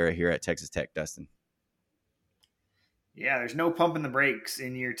Adams era here at Texas Tech, Dustin? Yeah, there's no pumping the brakes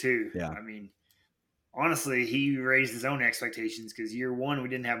in year 2. Yeah. I mean, honestly, he raised his own expectations because year 1, we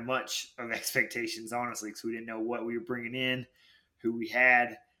didn't have much of expectations, honestly, because we didn't know what we were bringing in, who we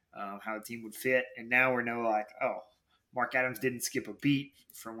had, how the team would fit. And now we're like, oh, Mark Adams didn't skip a beat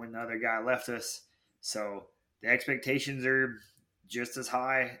from when the other guy left us. So the expectations are just as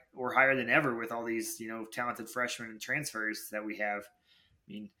high or higher than ever with all these, talented freshmen and transfers that we have.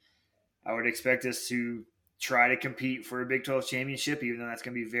 I mean, I would expect us to try to compete for a Big 12 championship, even though that's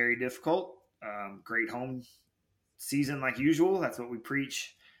going to be very difficult. Great home season like usual. That's what we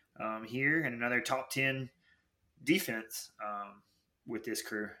preach here, and another top 10 defense with this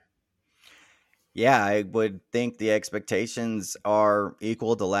crew. Yeah, I would think the expectations are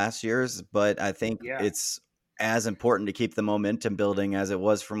equal to last year's, but I think it's as important to keep the momentum building as it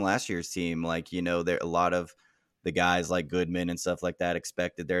was from last year's team. Like, you know, there a lot of the guys like Goodman and stuff like that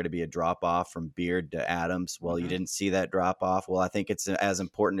expected there to be a drop off from Beard to Adams. Well, you didn't see that drop off. Well, I think it's as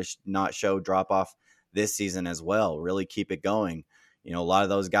important to not show drop off this season as well. Really keep it going. You know, a lot of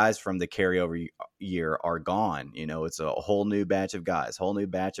those guys from the carryover year are gone. You know, it's a whole new batch of guys, whole new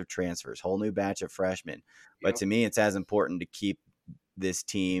batch of transfers, whole new batch of freshmen. But to me, it's as important to keep this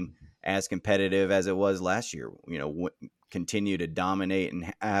team as competitive as it was last year. You know, continue to dominate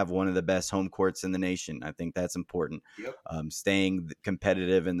and have one of the best home courts in the nation. I think that's important. Staying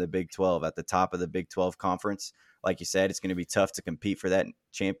competitive in the Big 12 at the top of the Big 12 conference. Like you said, it's going to be tough to compete for that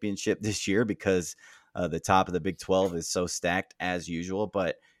championship this year because the top of the Big 12 is so stacked as usual,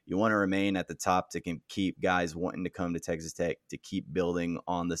 but you want to remain at the top to keep guys wanting to come to Texas Tech, to keep building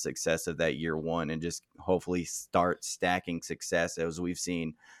on the success of that year one and just hopefully start stacking success as we've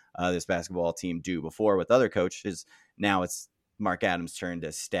seen this basketball team do before with other coaches. Now it's Mark Adams' turn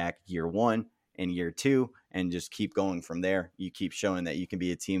to stack year one and year two and just keep going from there. You keep showing that you can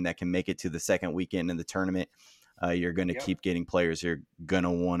be a team that can make it to the second weekend in the tournament. You're going to keep getting players who are going to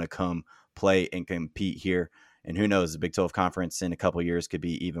want to come play and compete here. And who knows, the Big 12 conference in a couple of years could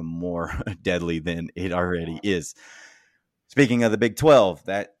be even more deadly than it already is. Speaking of the Big 12,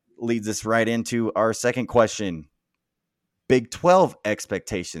 that leads us right into our second question. Big 12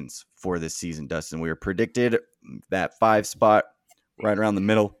 expectations for this season, Dustin. We were predicted that 5 spot right around the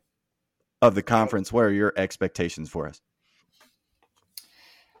middle of the conference. What are your expectations for us?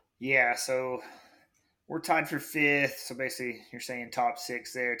 Yeah, so we're tied for 5th. So basically, you're saying top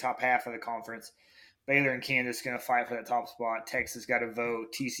 6 there, top half of the conference. Baylor and Kansas going to fight for that top spot. Texas got a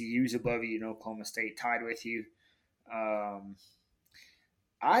vote. TCU's above you, and Oklahoma State tied with you.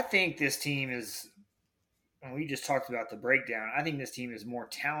 I think this team is, and we just talked about the breakdown, I think this team is more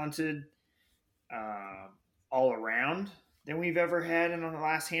talented all around than we've ever had in the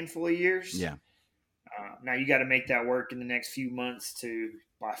last handful of years. Yeah. Now you got to make that work in the next few months to,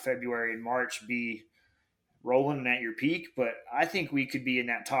 by February and March, be rolling at your peak, but I think we could be in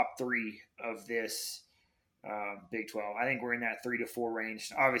that top 3 of this Big 12. I think we're in that 3 to 4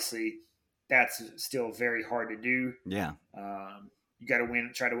 range. Obviously, that's still very hard to do. Yeah. You got to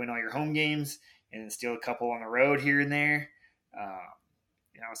try to win all your home games, and then still a couple on the road here and there.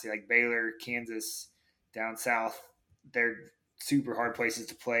 Obviously, like Baylor, Kansas, down south, they're super hard places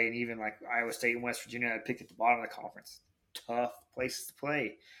to play, and even like Iowa State and West Virginia, I picked at the bottom of the conference. Tough places to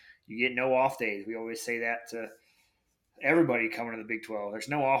play. You get no off days. We always say that to everybody coming to the Big 12. There's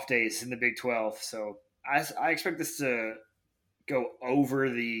no off days in the Big 12. So I expect this to go over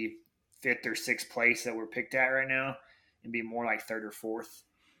the 5th or 6th place that we're picked at right now and be more like 3rd or 4th.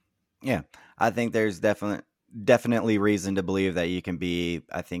 Yeah, I think there's definitely reason to believe that you can be,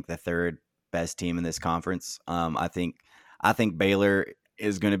 I think, the 3rd best team in this conference. I think Baylor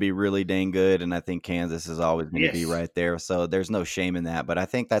is going to be really dang good, and I think Kansas is always going to be right there. So there's no shame in that, but I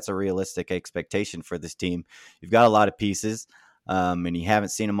think that's a realistic expectation for this team. You've got a lot of pieces, and you haven't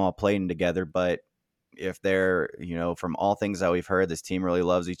seen them all playing together, but if they're, from all things that we've heard, this team really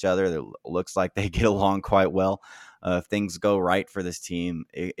loves each other. It looks like they get along quite well. If things go right for this team,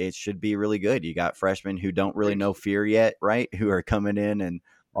 it should be really good. You got freshmen who don't really know fear yet, right? Who are coming in and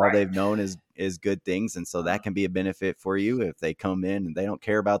all they've known is good things. And so that can be a benefit for you if they come in and they don't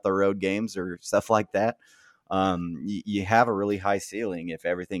care about the road games or stuff like that. You have a really high ceiling if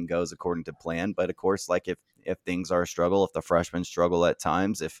everything goes according to plan. But of course, like if things are a struggle, if the freshmen struggle at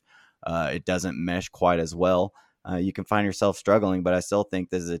times, if it doesn't mesh quite as well, you can find yourself struggling. But I still think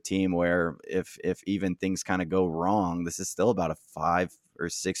this is a team where if even things kind of go wrong, this is still about a 5th or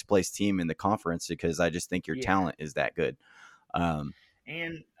 6th place team in the conference because I just think your talent is that good.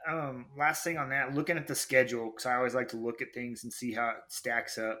 And last thing on that, looking at the schedule, because I always like to look at things and see how it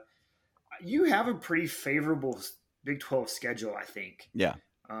stacks up. You have a pretty favorable Big 12 schedule, I think. Yeah.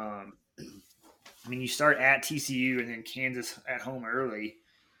 You start at TCU and then Kansas at home early.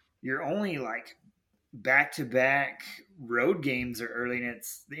 You're only like back-to-back road games are early, and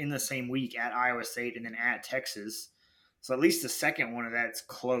it's in the same week at Iowa State and then at Texas. So at least the second one of that's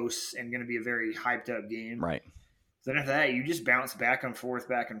close and going to be a very hyped-up game. Right. Then after that, you just bounce back and forth.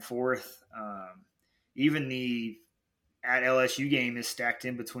 Even the at LSU game is stacked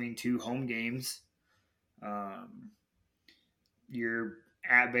in between 2 home games. You're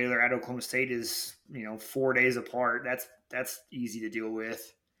at Baylor, at Oklahoma State is 4 days apart. That's easy to deal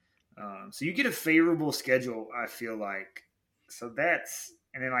with. So you get a favorable schedule, I feel like. So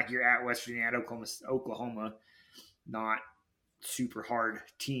and then like you're at West Virginia, at Oklahoma, not super hard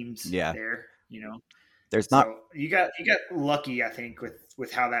teams there. There's so not. You got lucky, I think,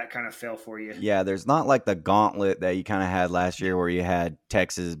 with how that kind of fell for you. Yeah, there's not like the gauntlet that you kind of had last year, where you had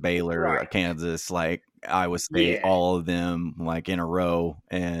Texas, Baylor, Kansas, like Iowa State, all of them like in a row,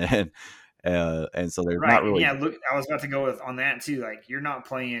 and so there's not really. Yeah, look, I was about to go on that too. Like you're not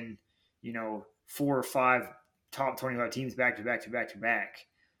playing, 4 or 5 top 25 teams back to back to back to back.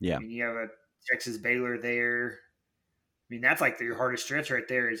 Yeah, I mean, you have a Texas, Baylor there. I mean, that's like your hardest stretch right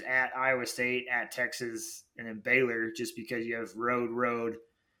there is at Iowa State, at Texas, and then Baylor, just because you have road,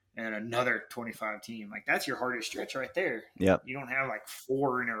 and another 25 team. Like, that's your hardest stretch right there. Yep. You don't have like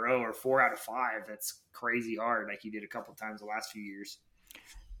 4 in a row or 4 out of 5. That's crazy hard, like you did a couple times the last few years.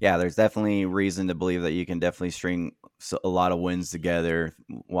 Yeah, there's definitely reason to believe that you can definitely string a lot of wins together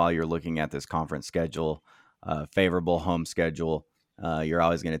while you're looking at this conference schedule, favorable home schedule. You're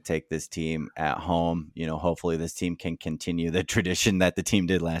always going to take this team at home. Hopefully this team can continue the tradition that the team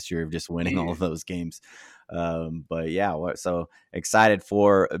did last year of just winning all of those games. But yeah, so excited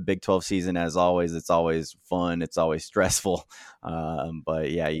for a Big 12 season. As always, it's always fun. It's always stressful.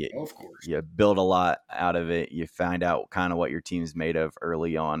 But yeah, of course, you build a lot out of it. You find out kind of what your team's made of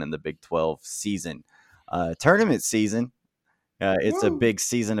early on in the Big 12 season. Tournament season. It's a big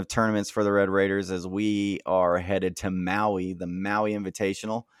season of tournaments for the Red Raiders as we are headed to Maui, the Maui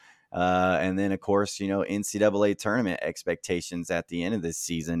Invitational. And then, of course, NCAA tournament expectations at the end of this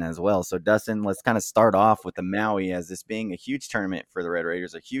season as well. So, Dustin, let's kind of start off with the Maui, as this being a huge tournament for the Red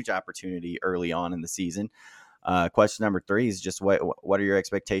Raiders, a huge opportunity early on in the season. Question number 3 is just what are your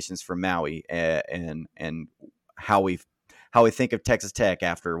expectations for Maui and how we think of Texas Tech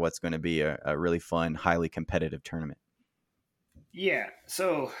after what's going to be a really fun, highly competitive tournament? Yeah,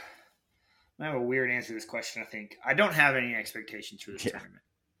 so I have a weird answer to this question, I think. I don't have any expectations for this tournament.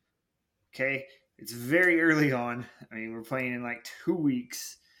 Okay? It's very early on. I mean, we're playing in like 2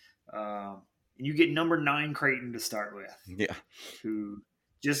 weeks. And you get number 9 Creighton to start with. Yeah. Who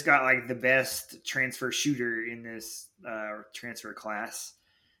just got like the best transfer shooter in this transfer class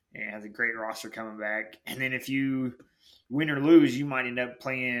and has a great roster coming back. And then if you win or lose, you might end up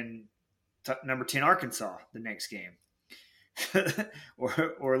playing number 10 Arkansas the next game.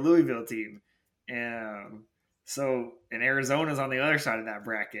 or Louisville team. So, and Arizona's on the other side of that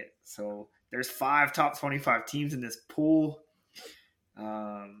bracket. So there's 5 top 25 teams in this pool.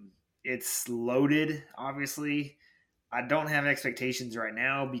 It's loaded, obviously. I don't have expectations right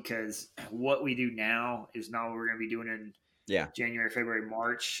now because what we do now is not what we're going to be doing in January, February,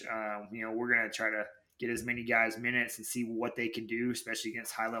 March. We're going to try to get as many guys minutes and see what they can do, especially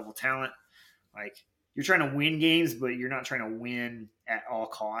against high-level talent. Like, you're trying to win games, but you're not trying to win at all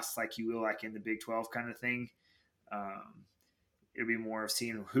costs like you will like in the Big 12 kind of thing. It'll be more of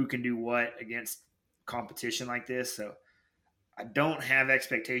seeing who can do what against competition like this. So I don't have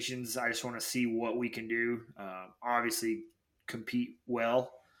expectations. I just want to see what we can do. Obviously, compete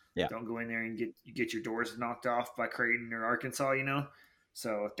well. Yeah. Don't go in there and get your doors knocked off by Creighton or Arkansas,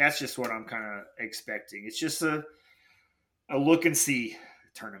 So that's just what I'm kind of expecting. It's just a look and see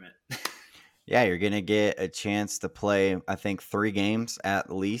tournament. Yeah, you're going to get a chance to play, I think, 3 games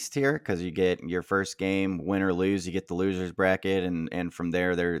at least here, because you get your first game, win or lose, you get the losers bracket, and from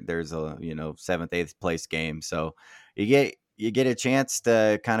there's a 7th, 8th place game. So you get a chance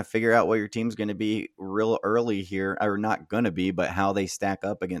to kind of figure out what your team's going to be real early here, or not going to be, but how they stack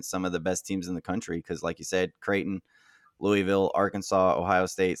up against some of the best teams in the country. Because like you said, Creighton, Louisville, Arkansas, Ohio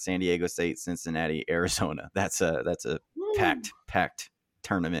State, San Diego State, Cincinnati, Arizona. That's a packed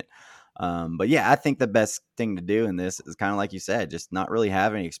tournament. But yeah, I think the best thing to do in this is kind of like you said, just not really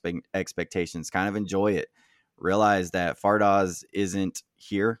have any expectations, kind of enjoy it. Realize that Fardaws isn't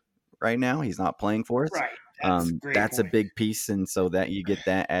here right now. He's not playing for us. Right. That's a big piece. And so that you get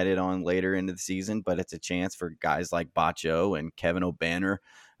that added on later into the season, but it's a chance for guys like Bacho and Kevin O'Banner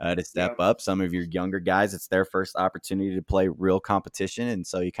to step up. Some of your younger guys, it's their first opportunity to play real competition. And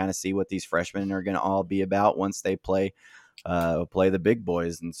so you kind of see what these freshmen are going to all be about once they play the big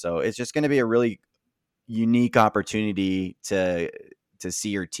boys. And so it's just going to be a really unique opportunity to see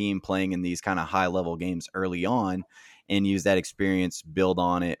your team playing in these kind of high level games early on and use that experience, build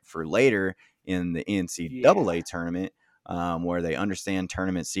on it for later in the NCAA tournament, where they understand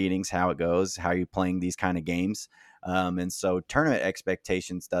tournament seedings, how it goes, how you're playing these kind of games. And so tournament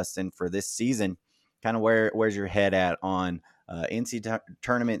expectations, Dustin, for this season, kind of where's your head at on NCAA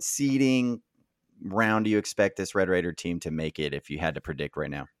tournament seeding, round do you expect this Red Raider team to make it if you had to predict right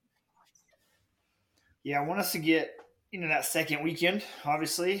now? Yeah, I want us to get that second weekend,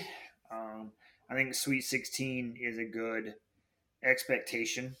 obviously. I think Sweet 16 is a good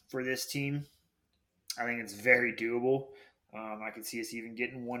expectation for this team. I think it's very doable. I could see us even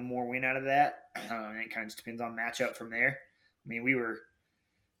getting one more win out of that. It kind of just depends on matchup from there. I mean, we were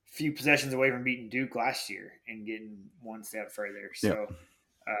a few possessions away from beating Duke last year and getting one step further. So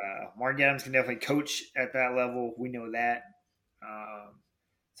Mark Adams can definitely coach at that level. We know that.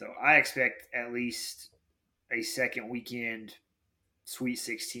 So I expect at least a second weekend Sweet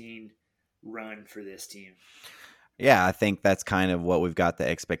 16 run for this team. Yeah, I think that's kind of what we've got the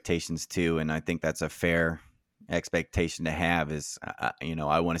expectations to, and I think that's a fair expectation to have is,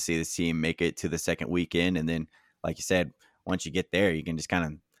 I want to see this team make it to the second weekend, and then, like you said, once you get there, you can just kind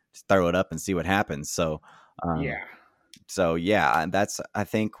of just throw it up and see what happens. So, that's, I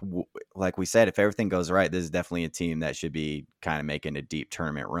think, like we said, if everything goes right, this is definitely a team that should be kind of making a deep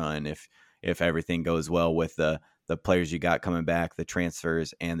tournament run if everything goes well with the players you got coming back, the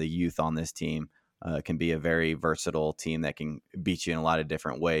transfers, and the youth on this team. Can be a very versatile team that can beat you in a lot of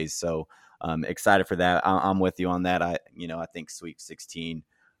different ways. So excited for that. I'm with you on that. I think Sweet 16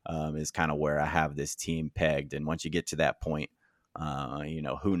 is kind of where I have this team pegged. And once you get to that point,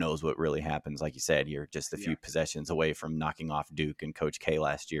 who knows what really happens. Like you said, you're just a few possessions away from knocking off Duke and Coach K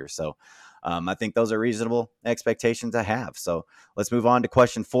last year. So I think those are reasonable expectations I have. So let's move on to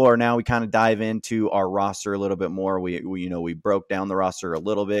question 4. Now we kind of dive into our roster a little bit more. We broke down the roster a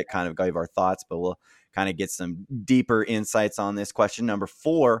little bit, kind of gave our thoughts, but we'll kind of get some deeper insights on this. Question number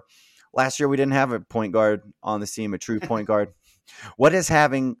 4. Last year we didn't have a point guard on the team, a true point guard. What does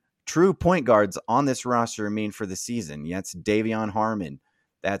having true point guards on this roster mean for the season? Yeah, it's Davion Harmon.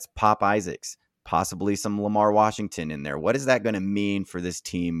 That's Pop Isaacs. Possibly some Lamar Washington in there. What is that going to mean for this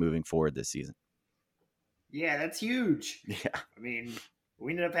team moving forward this season? Yeah, that's huge. Yeah. I mean,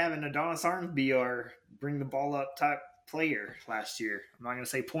 we ended up having Adonis Arms be our bring the ball up type player last year. I'm not going to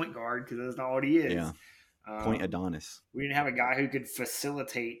say point guard because that's not what he is. Yeah. Point Adonis. We didn't have a guy who could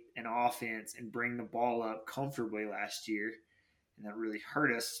facilitate an offense and bring the ball up comfortably last year. And that really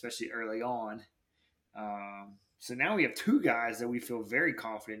hurt us, especially early on. So now we have 2 guys that we feel very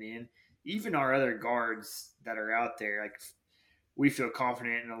confident in. Even our other guards that are out there, like we feel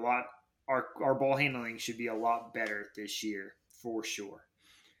confident in a lot. Our ball handling should be a lot better this year for sure.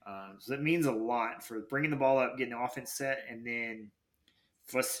 So that means a lot for bringing the ball up, getting the offense set, and then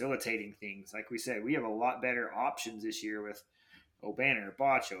facilitating things. Like we said, we have a lot better options this year with Obanor,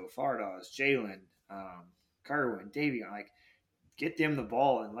 Bacho, Fardaws, Jalen, Kerwin, Davion. Like, get them the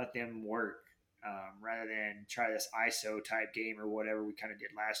ball and let them work rather than try this ISO type game or whatever we kind of did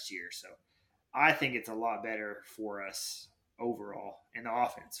last year. So I think it's a lot better for us overall in the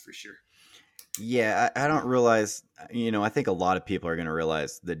offense for sure. Yeah, I don't realize, I think a lot of people are going to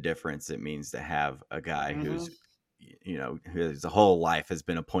realize the difference it means to have a guy who's, whose whole life has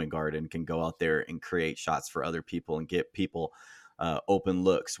been a point guard and can go out there and create shots for other people and get people open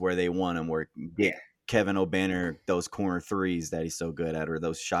looks where they want them, where get Kevin Obanor those corner threes that he's so good at, or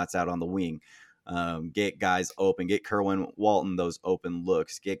those shots out on the wing. Get guys open, get Kerwin Walton those open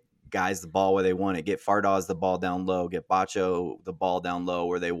looks, get guys the ball where they want it, get Fardaws the ball down low, get Bacho the ball down low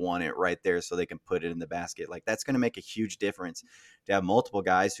where they want it right there so they can put it in the basket. Like, that's going to make a huge difference to have multiple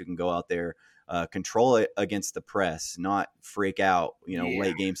guys who can go out there, control it against the press, not freak out,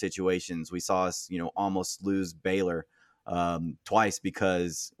 late game situations. We saw us, almost lose Baylor twice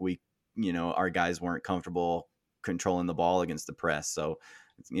because our guys weren't comfortable controlling the ball against the press. So,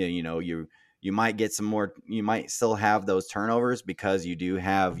 you might get some more, you might still have those turnovers because you do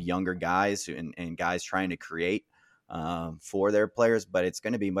have younger guys and guys trying to create for their players, but it's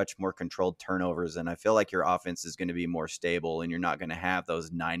going to be much more controlled turnovers. And I feel like your offense is going to be more stable and you're not going to have those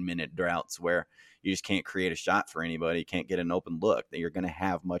 9-minute droughts where you just can't create a shot for anybody, can't get an open look. That you're going to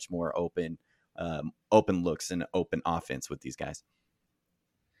have much more open looks and open offense with these guys.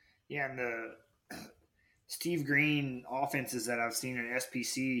 Yeah, and the Steve Green offenses that I've seen in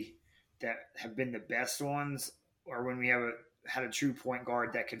SPC that have been the best ones are when we had a true point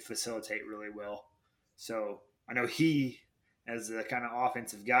guard that can facilitate really well. So I know he, as the kind of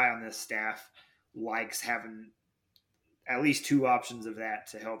offensive guy on this staff, likes having at least 2 options of that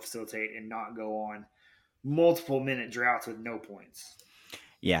to help facilitate and not go on multiple minute droughts with no points.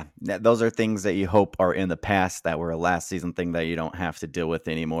 Yeah, those are things that you hope are in the past that were a last season thing that you don't have to deal with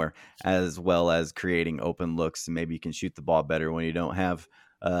anymore, as well as creating open looks. Maybe you can shoot the ball better when you don't have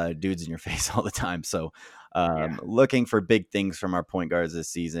dudes in your face all the time. So looking for big things from our point guards this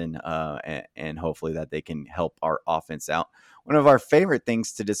season, and hopefully that they can help our offense out. One of our favorite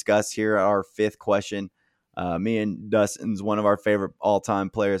things to discuss here, our fifth question. Me and Dustin's one of our favorite all-time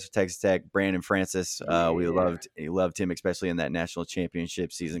players for Texas Tech, Brandon Francis. We loved him, especially in that national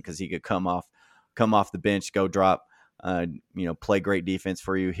championship season, because he could come off the bench, go drop, play great defense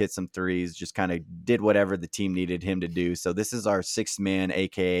for you, hit some threes, just kind of did whatever the team needed him to do. So this is our sixth man,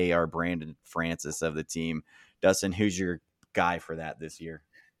 aka our Brandon Francis of the team. Dustin, who's your guy for that this year?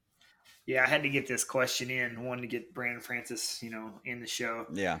 Yeah, I had to get this question in. Wanted to get Brandon Francis, in the show.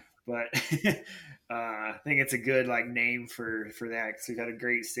 Yeah. But I think it's a good name for that, because we've had a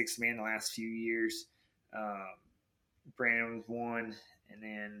great sixth man the last few years. Brandon was one, and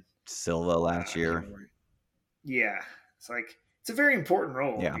then Silva last year. Yeah, it's a very important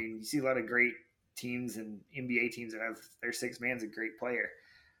role. Yeah. I mean, you see a lot of great teams and NBA teams that have their sixth man's a great player.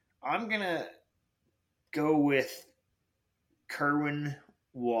 I'm gonna go with Kerwin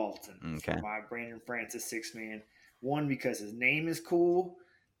Walton for my Brandon Francis sixth man. One, because his name is cool.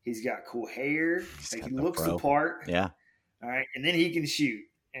 He's got cool hair. He looks the part. Yeah. All right. And then he can shoot.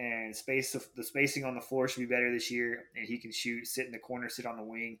 And the spacing on the floor should be better this year. And he can shoot, sit in the corner, sit on the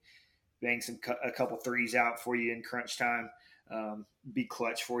wing, bang a couple threes out for you in crunch time, be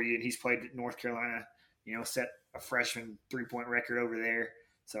clutch for you. And he's played at North Carolina, set a freshman 3-point record over there.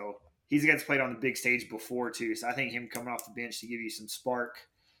 So he's a guy that's played on the big stage before too. So I think him coming off the bench to give you some spark,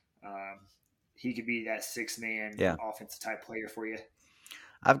 he could be that six-man offensive type player for you.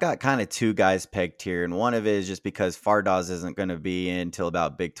 I've got kind of two guys pegged here, and one of it is just because Fardaws isn't going to be in until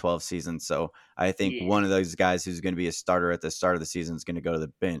about Big 12 season. So I think one of those guys who's going to be a starter at the start of the season is going to go to the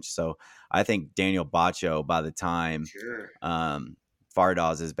bench. So I think Daniel Bacho, by the time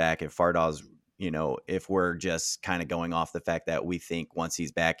Fardaws is back, if Fardaws, if we're just kind of going off the fact that we think once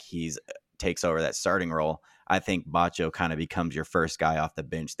he's back, he's takes over that starting role, I think Bacho kind of becomes your first guy off the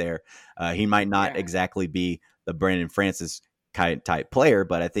bench there. He might not exactly be the Brandon Francis type player,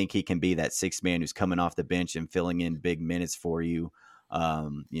 but I think he can be that sixth man who's coming off the bench and filling in big minutes for you,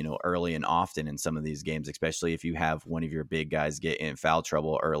 early and often in some of these games, especially if you have one of your big guys get in foul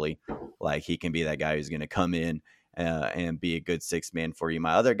trouble early. He can be that guy who's going to come in and be a good sixth man for you.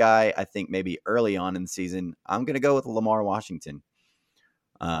 My other guy, I think maybe early on in the season, I'm going to go with Lamar Washington.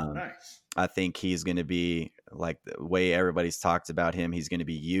 Nice. I think he's going to be the way everybody's talked about him. He's going to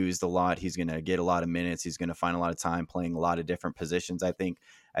be used a lot. He's going to get a lot of minutes. He's going to find a lot of time playing a lot of different positions. I think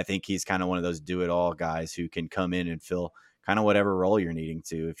he's kind of one of those do it all guys who can come in and fill kind of whatever role you're needing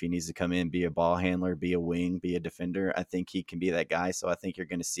to. If he needs to come in, be a ball handler, be a wing, be a defender, I think he can be that guy. So I think you're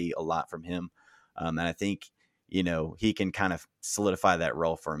going to see a lot from him. And I think, he can kind of solidify that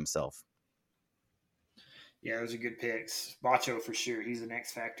role for himself. Yeah, those are good picks. Bacho for sure. He's an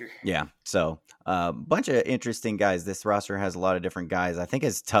X factor. Yeah. So bunch of interesting guys. This roster has a lot of different guys. I think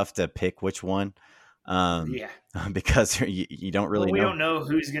it's tough to pick which one. Because you don't really know. We don't know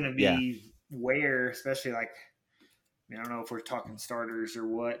who's going to be where, especially I don't know if we're talking starters or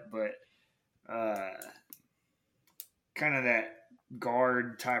what, but kind of that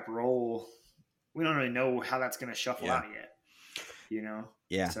guard type role. We don't really know how that's going to shuffle out yet.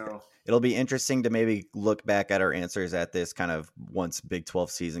 Yeah. So it'll be interesting to maybe look back at our answers at this kind of once Big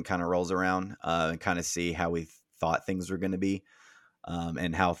 12 season kind of rolls around and kind of see how we thought things were going to be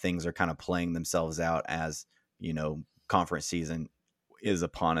and how things are kind of playing themselves out as, conference season is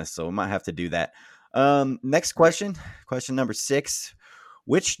upon us. So we might have to do that. Next question number 6.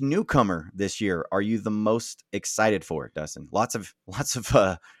 Which newcomer this year are you the most excited for, Dustin? Lots of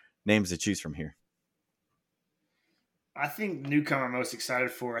names to choose from here. I think newcomer I'm most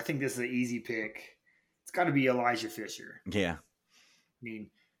excited for, I think this is an easy pick. It's got to be Elijah Fisher. Yeah. I mean,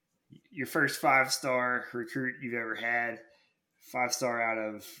 your first 5-star recruit you've ever had, 5-star out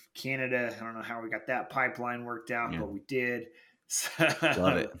of Canada. I don't know how we got that pipeline worked out, but we did. So,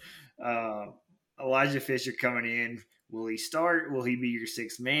 love it. Elijah Fisher coming in. Will he start? Will he be your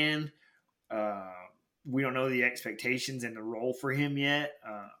sixth man? We don't know the expectations and the role for him yet.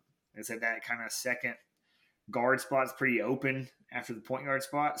 I said that kind of second guard spot's pretty open after the point guard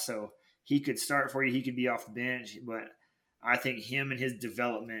spot, so he could start for you. He could be off the bench, but I think him and his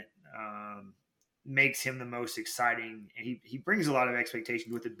development makes him the most exciting, and he brings a lot of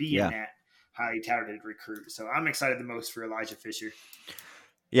expectations with it being that highly touted recruit. So I'm excited the most for Elijah Fisher.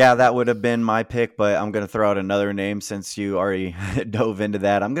 Yeah, that would have been my pick, but I'm going to throw out another name since you already dove into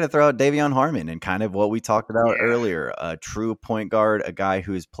that. I'm going to throw out Davion Harmon and kind of what we talked about earlier. A true point guard, a guy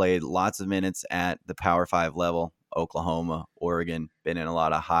who's played lots of minutes at the Power 5 level, Oklahoma, Oregon, been in a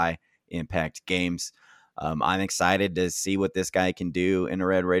lot of high impact games. I'm excited to see what this guy can do in a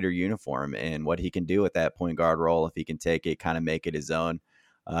Red Raider uniform and what he can do with that point guard role if he can take it, kind of make it his own,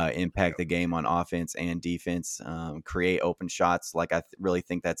 impact the game on offense and defense, create open shots. Like I really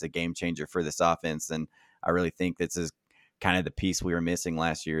think that's a game changer for this offense, and I really think this is kind of the piece we were missing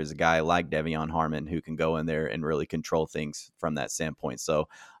last year is a guy like Devion Harmon who can go in there and really control things from that standpoint. So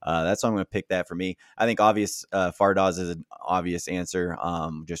that's why I'm going to pick that for me. I think Fardaws is an obvious answer.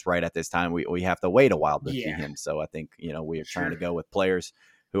 Just right at this time, we have to wait a while to see him. So I think, we are trying to go with players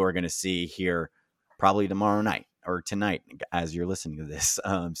who are going to see here probably tomorrow night or tonight as you're listening to this.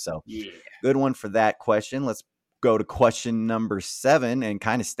 Good one for that question. Let's go to question number 7 and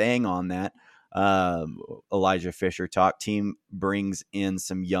kind of staying on that. Elijah Fisher talk. Team brings in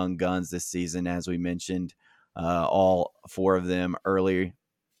some young guns this season, as we mentioned, all 4 of them earlier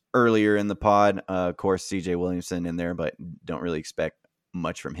in the pod. Of course, CJ Williamson in there, but don't really expect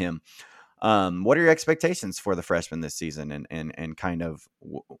much from him. What are your expectations for the freshmen this season, and kind of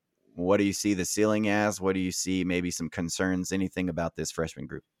what do you see the ceiling as? What do you see maybe some concerns? Anything about this freshman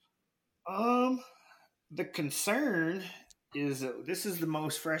group? The concern is that this is the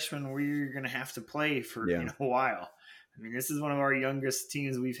most freshmen we're going to have to play for a while. I mean, this is one of our youngest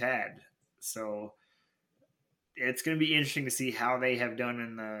teams we've had. So it's going to be interesting to see how they have done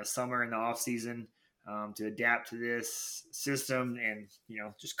in the summer and the off season to adapt to this system and,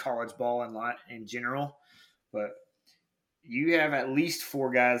 just college ball and lot in general. But you have at least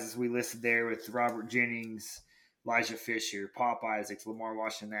 4 guys, as we listed there, with Robert Jennings, Elijah Fisher, Pop Isaacs, Lamar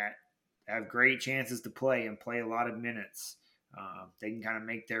Washington, that have great chances to play and play a lot of minutes. They can kind of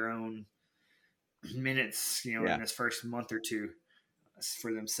make their own minutes, in this first month or 2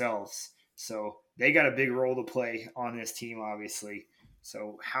 for themselves. So they got a big role to play on this team, obviously.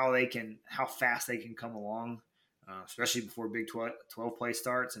 So how fast they can come along, especially before Big 12 play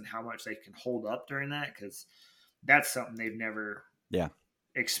starts, and how much they can hold up during that, because that's something they've never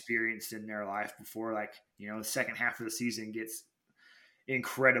experienced in their life before. Like, the second half of the season gets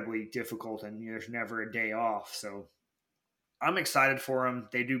incredibly difficult, and there's never a day off. So I'm excited for them.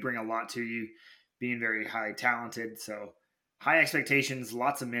 They do bring a lot to you, being very highly talented. So high expectations,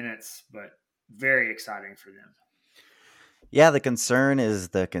 lots of minutes, but very exciting for them. Yeah, the concern is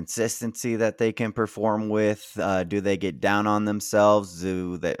the consistency that they can perform with. Do they get down on themselves?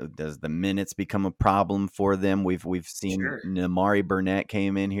 Does the minutes become a problem for them? We've seen Namari Burnett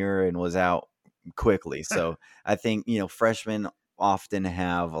came in here and was out quickly. So I think, freshmen often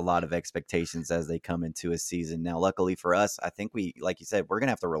have a lot of expectations as they come into a season. Now, luckily for us, I think like you said, we're going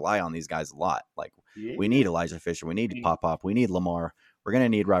to have to rely on these guys a lot. Like we need Elijah Fisher. We need Pop. We need Lamar. We're going to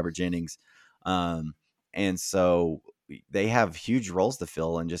need Robert Jennings. And so they have huge roles to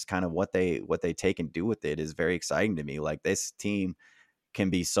fill, and just kind of what they take and do with it is very exciting to me. Like this team can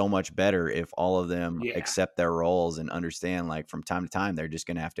be so much better if all of them accept their roles and understand, like, from time to time, they're just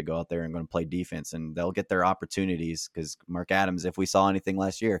going to have to go out there and going to play defense, and they'll get their opportunities. Because Mark Adams, if we saw anything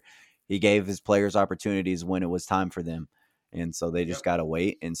last year, he gave his players opportunities when it was time for them. And so they just got to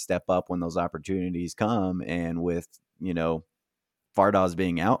wait and step up when those opportunities come. And with, Fardaws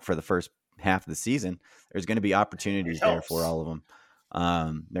being out for the first half of the season, there's going to be opportunities there for all of them.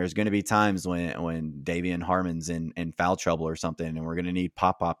 There's going to be times when Devion Harmon's in foul trouble or something, and we're going to need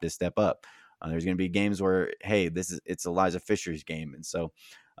Pop to step up. There's going to be games where, hey, it's Elijah Fisher's game. And so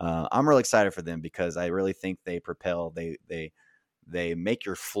I'm really excited for them, because I really think they make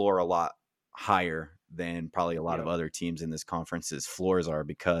your floor a lot higher than probably a lot of other teams in this conference's floors are,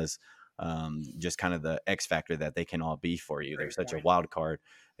 because just kind of the X factor that they can all be for you. They're such a wild card.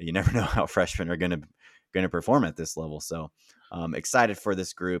 You never know how freshmen are going to perform at this level. So excited for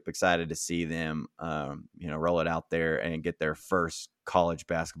this group, excited to see them, roll it out there and get their first college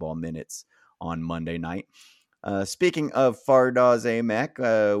basketball minutes on Monday night. Speaking of Fardaws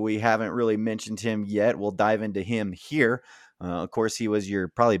Aimaq, we haven't really mentioned him yet. We'll dive into him here. Of course, he was your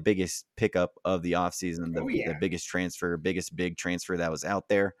probably biggest pickup of the offseason, the biggest transfer, big transfer that was out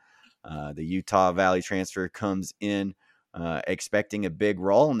there. The Utah Valley transfer comes in expecting a big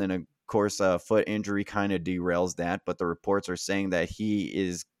role, and then of course a foot injury kind of derails that, but the reports are saying that he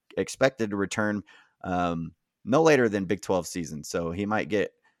is expected to return no later than Big 12 season. So he might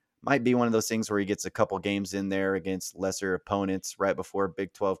be one of those things where he gets a couple games in there against lesser opponents right before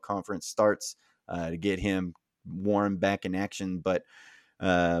Big 12 conference starts to get him warm back in action. But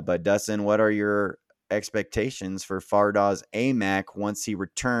Dustin, what are your expectations for Fardaws Aimaq once he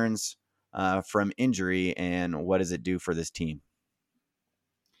returns from injury, and what does it do for this team?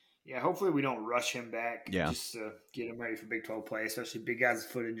 Yeah, hopefully we don't rush him back just to get him ready for Big 12 play, especially big guys with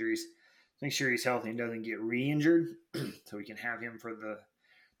foot injuries. Make sure he's healthy and doesn't get re-injured so we can have him for the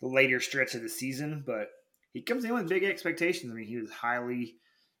later stretch of the season. But he comes in with big expectations. I mean, he was highly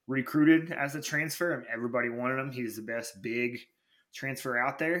recruited as a transfer, and everybody wanted him. He's the best big transfer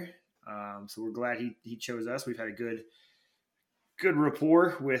out there. So we're glad he chose us. We've had a good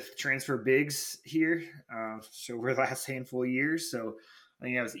rapport with transfer bigs here. So over the last handful of years. So I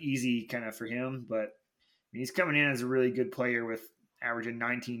think that was easy kind of for him. But he's coming in as a really good player with averaging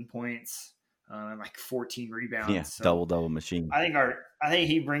 19 points and like 14 rebounds. Yeah, so double machine. I think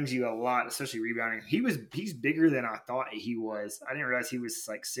he brings you a lot, especially rebounding. He's bigger than I thought he was. I didn't realize he was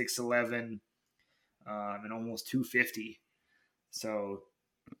like 6'11", and almost 250. So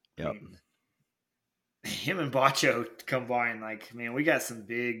yep. I mean, him and Bacho combined, like, man, we got some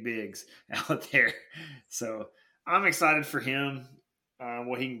big bigs out there. So I'm excited for him,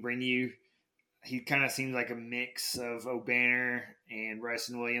 what he can bring you. He kind of seems like a mix of O'Banner and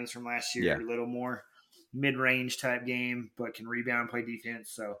Bryson Williams from last year, a little more mid-range type game, but can rebound and play defense.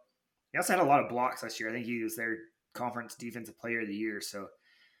 So he also had a lot of blocks last year. I think he was their conference defensive player of the year. So,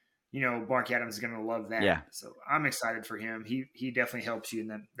 Mark Adams is going to love that. Yeah. So I'm excited for him. He definitely helps you in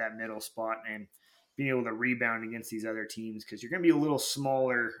that middle spot and being able to rebound against these other teams because you're going to be a little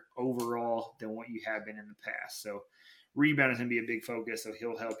smaller overall than what you have been in the past. So rebound is going to be a big focus, so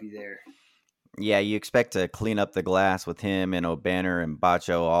he'll help you there. Yeah, you expect to clean up the glass with him and O'Banner and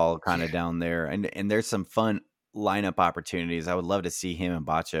Bacho all kind of down there. And there's some fun lineup opportunities. I would love to see him and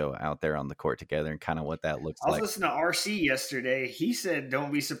Bacho out there on the court together and kind of what that looks like. I was listening to RC yesterday. He said,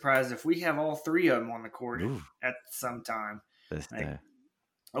 don't be surprised if we have all three of them on the court at some time.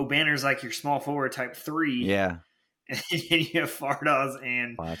 O'Banner's like your small forward type 3. Yeah. And you have Fardaws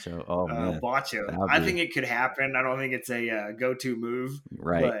and Bacho. Oh, man. Bacho. I think it could happen. I don't think it's a go-to move.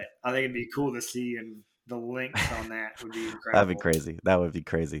 Right. But I think it'd be cool to see, and the length on that would be incredible. That'd be crazy. That would be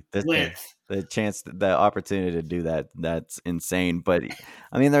crazy. The chance, the opportunity to do that, that's insane. But,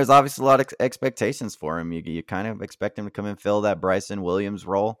 I mean, there's obviously a lot of expectations for him. You kind of expect him to come and fill that Bryson Williams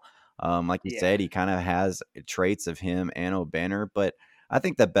role. Like you said, he kind of has traits of him and O'Banner, but I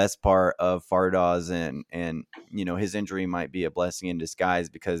think the best part of Fardaws and his injury might be a blessing in disguise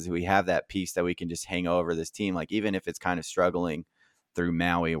because we have that piece that we can just hang over this team. Like even if it's kind of struggling through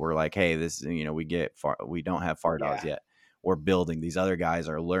Maui, we're like, hey, this we don't have Fardaws yet. We're building. These other guys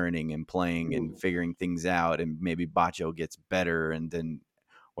are learning and playing and figuring things out, and maybe Bacho gets better, and then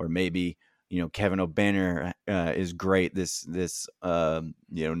or maybe Kevin O'Banner is great this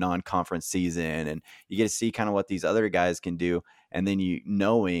non-conference season, and you get to see kind of what these other guys can do. And then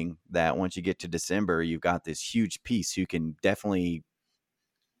knowing that once you get to December, you've got this huge piece who can definitely,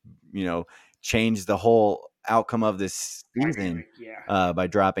 change the whole outcome of this season by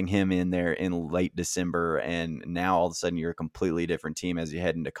dropping him in there in late December. And now all of a sudden you're a completely different team as you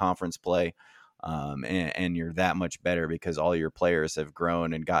head into conference play. And you're that much better because all your players have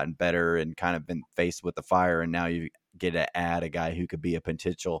grown and gotten better and kind of been faced with the fire. And now you get to add a guy who could be a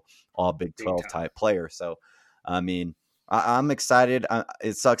potential all Big 12 type player. So, I mean, I'm excited.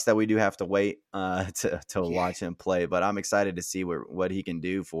 It sucks that we do have to wait to watch him play, but I'm excited to see what he can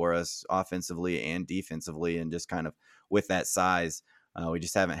do for us offensively and defensively, and just kind of with that size. We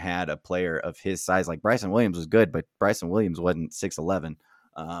just haven't had a player of his size. Like Bryson Williams was good, but Bryson Williams wasn't 6'11".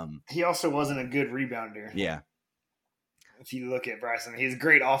 He also wasn't a good rebounder. Yeah. If you look at Bryson, he's a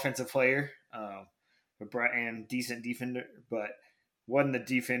great offensive player, and decent defender, but wasn't the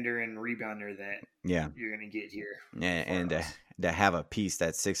defender and rebounder that you're going to get here. Yeah, and to have a piece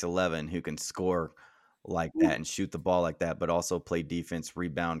that's 6'11" who can score like that and shoot the ball like that, but also play defense,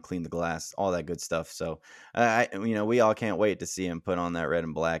 rebound, clean the glass, all that good stuff. So, we all can't wait to see him put on that red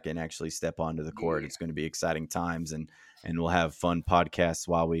and black and actually step onto the court. It's going to be exciting times, and we'll have fun podcasts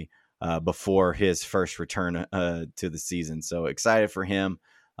while we before his first return to the season. So excited for him.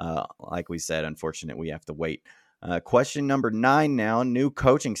 Like we said, unfortunate we have to wait. Question number 9 now, new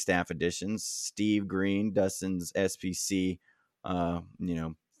coaching staff additions. Steve Green, Dustin's SPC,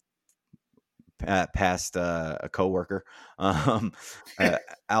 past a coworker.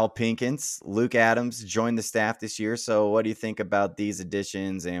 Al Pinkins, Luke Adams joined the staff this year. So what do you think about these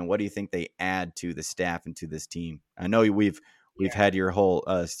additions, and what do you think they add to the staff and to this team? I know we've had your whole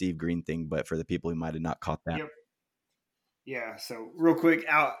Steve Green thing, but for the people who might have not caught that. Yep. Yeah, so real quick,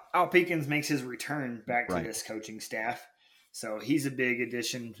 Al Pinkins makes his return back to this coaching staff. So he's a big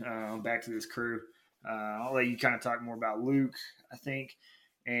addition back to this crew. I'll let you kind of talk more about Luke, I think.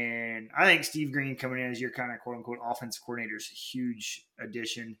 And I think Steve Green coming in as your kind of quote-unquote offensive coordinator is a huge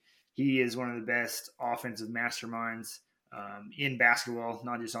addition. He is one of the best offensive masterminds in basketball,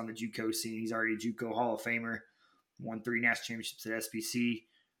 not just on the JUCO scene. He's already a JUCO Hall of Famer, won 3 national championships at SPC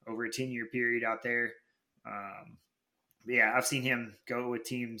over a 10-year period out there. I've seen him go with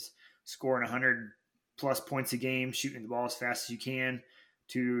teams scoring 100 plus points a game, shooting the ball as fast as you can,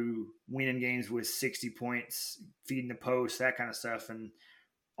 to winning games with 60 points, feeding the post, that kind of stuff. And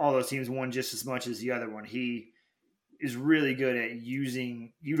all those teams won just as much as the other one. He is really good at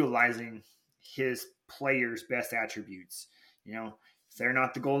utilizing his players' best attributes. You know, if they're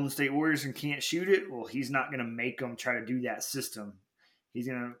not the Golden State Warriors and can't shoot it, well, he's not going to make them try to do that system. He's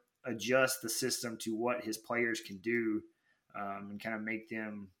going to adjust the system to what his players can do, and kind of make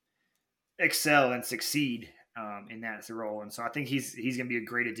them excel and succeed in that role. And so I think he's going to be a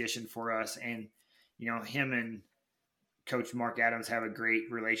great addition for us. And, you know, him and Coach Mark Adams have a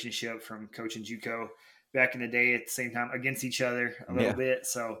great relationship from coaching JUCO back in the day at the same time against each other a little bit.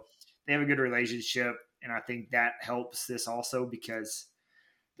 So they have a good relationship. And I think that helps this also, because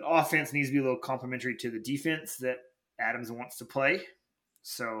the offense needs to be a little complementary to the defense that Adams wants to play.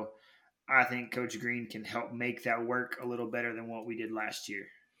 So I think Coach Green can help make that work a little better than what we did last year.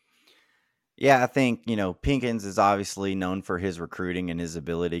 Yeah, I think, Pinkins is obviously known for his recruiting and his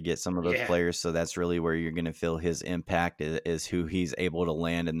ability to get some of those players. So that's really where you're going to feel his impact is who he's able to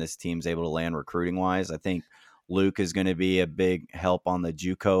land and this team's able to land recruiting wise. I think Luke is going to be a big help on the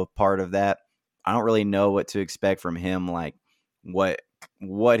JUCO part of that. I don't really know what to expect from him, like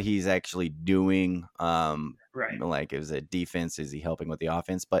what he's actually doing. Right. Like, is it defense? Is he helping with the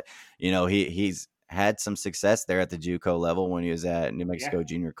offense? But, he's had some success there at the JUCO level when he was at New Mexico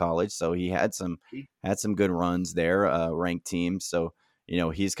Junior College. So he had some good runs there, ranked teams. So,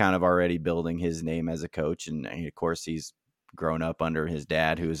 he's kind of already building his name as a coach. And of course, he's grown up under his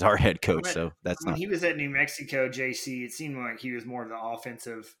dad, who is our head coach. So that's when he was at New Mexico, JC, it seemed like he was more of the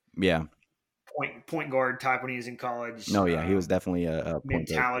offensive point guard type when he was in college. No, he was definitely a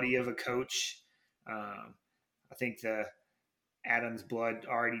mentality of a coach. I think the Adams blood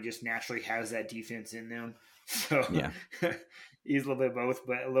already just naturally has that defense in them. So he's a little bit of both,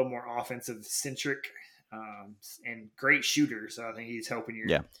 but a little more offensive centric, and great shooter. So I think he's helping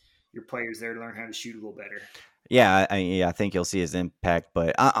your players there to learn how to shoot a little better. Yeah, I think you'll see his impact.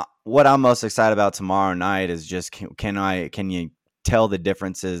 But what I'm most excited about tomorrow night is just can you tell the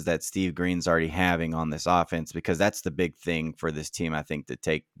differences that Steve Green's already having on this offense, because that's the big thing for this team. I think to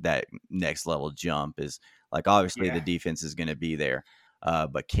take that next level jump is, like, obviously the defense is going to be there,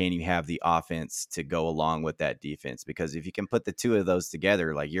 but can you have the offense to go along with that defense? Because if you can put the two of those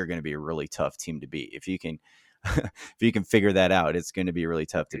together, like, you're going to be a really tough team to beat. If you can if you can figure that out, it's going to be really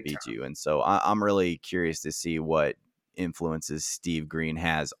tough to beat you. And so I'm really curious to see what influences Steve Green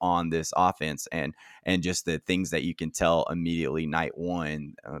has on this offense, and just the things that you can tell immediately night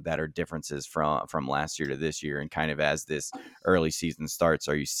one that are differences from last year to this year. And kind of as this early season starts,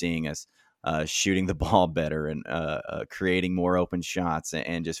 are you seeing us shooting the ball better and creating more open shots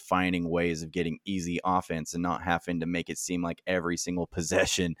and just finding ways of getting easy offense and not having to make it seem like every single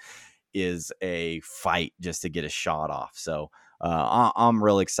possession is a fight just to get a shot off. So I'm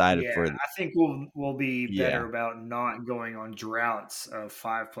really excited for. I think we'll be better about not going on droughts of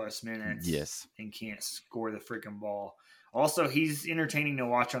 5+ minutes. Yes, and can't score the freaking ball. Also, he's entertaining to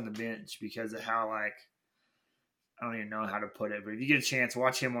watch on the bench because of how, like, I don't even know how to put it, but if you get a chance,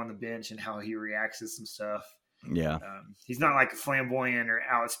 watch him on the bench and how he reacts to some stuff. Yeah, he's not like a flamboyant or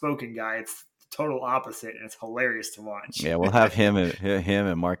outspoken guy. It's total opposite, and it's hilarious to watch. Yeah, we'll have him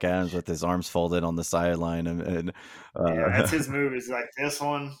and Mark Adams with his arms folded on the sideline, and that's his move. Is like this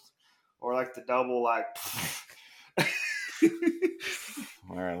one, or like the double, like.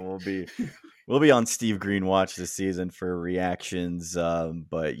 All right, we'll be on Steve Green watch this season for reactions.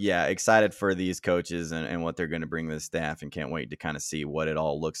 But yeah, excited for these coaches and what they're going to bring to the staff, and can't wait to kind of see what it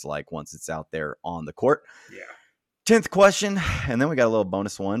all looks like once it's out there on the court. Yeah. 10th question, and then we got a little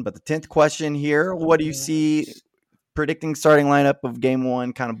bonus one, but the 10th question here, what do you see predicting starting lineup of game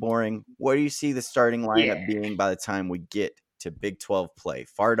one? Kind of boring. What do you see the starting lineup being by the time we get to Big 12 play?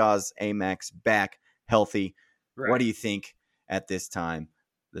 Fardaws, Amax back, healthy. Right. What do you think at this time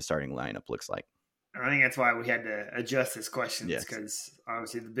the starting lineup looks like? I think that's why we had to adjust this question, because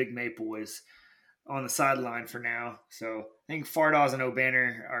obviously the Big Maple is on the sideline for now. So I think Fardaws and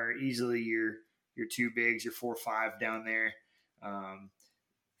O'Banner are easily your two bigs, your 4-5 down there.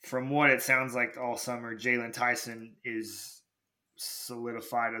 From what it sounds like all summer, Jalen Tyson is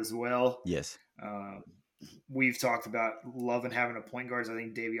solidified as well. Yes. We've talked about loving having a point guard. I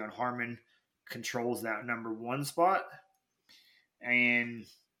think Davion Harmon controls that number 1 spot. And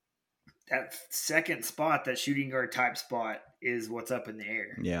that second spot, that shooting guard type spot, is what's up in the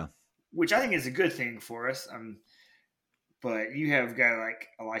air. Yeah. Which I think is a good thing for us. But you have a guy like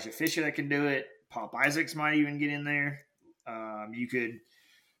Elijah Fisher that can do it. Pop Isaacs might even get in there. You could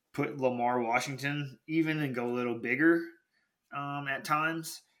put Lamar Washington even and go a little bigger at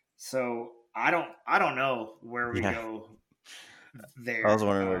times. So I don't know where we Yeah. go I there. was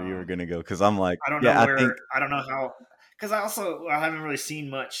wondering where you were going to go because I'm like, I don't know yeah, I where. think, I don't know how. Because I haven't really seen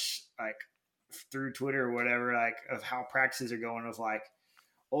much like through Twitter or whatever, like of how practices are going. Of like,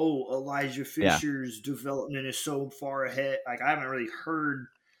 oh, Elijah yeah, Fisher's development is so far ahead. Like I haven't really heard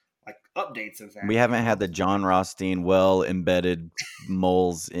like updates of that. we haven't had the John Rothstein well embedded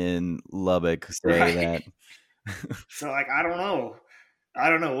moles in Lubbock say Right. that. So like I don't know. I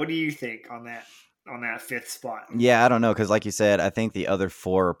don't know. What do you think on that fifth spot? Yeah, I don't know because, like you said, I think the other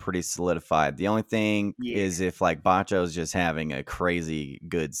four are pretty solidified. The only thing Yeah. is if like Bacho's just having a crazy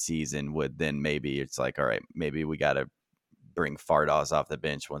good season, would then maybe it's like, all right, maybe we got to bring Fardaws off the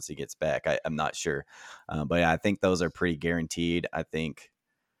bench once he gets back. I'm not sure, but yeah, I think those are pretty guaranteed. I think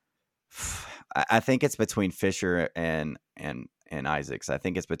it's between Fisher and Isaacs. I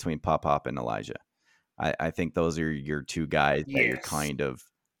think it's between Pop and Elijah. I think those are your two guys that you're Yes. kind of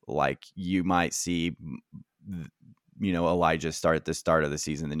like, you might see, Elijah start at the start of the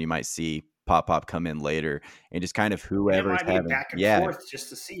season, then you might see Pop come in later, and just kind of And it whoever's might be having, back and yeah, forth just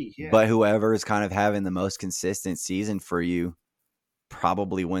to see. Yeah. but whoever is kind of having the most consistent season for you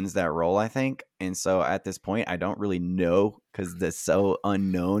probably wins that role, I think. And so at this point, I don't really know because that's so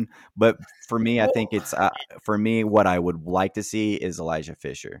unknown. But for me, I Well, think it's for me, what I would like to see is Elijah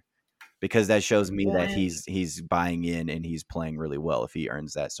Fisher, because that shows me that and he's buying in and he's playing really well if he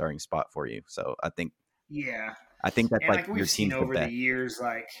earns that starting spot for you. So yeah. I think that's And like like your we've seen team's the over the best. years,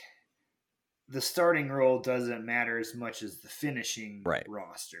 like the starting role doesn't matter as much as the finishing Right.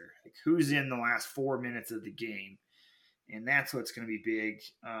 roster. Like who's in the last 4 minutes of the game, and that's what's going to be big.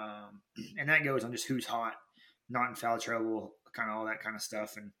 And that goes on just who's hot, not in foul trouble, kind of all that kind of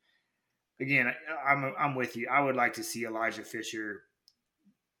stuff. And again, I'm with you. I would like to see Elijah Fisher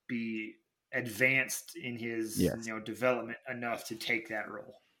be advanced in his Yes. development enough to take that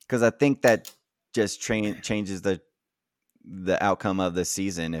role. Because I think that just changes the outcome of the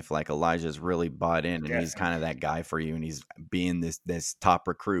season if like Elijah's really bought in and he's kind Definitely. of that guy for you and he's being this top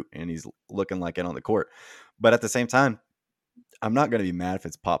recruit and he's looking like it on the court. But at the same time, I'm not going to be mad if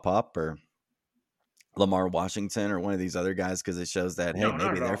it's Pop or Lamar Washington or one of these other guys, because it shows that, hey, No, not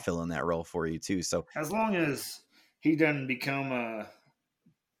maybe at they're all. filling that role for you too. So As long as he doesn't become a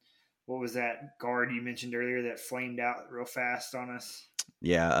what was that guard you mentioned earlier that flamed out real fast on us?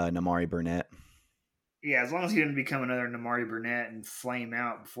 yeah, Namari Burnett. Yeah, as long as he didn't become another Namari Burnett and flame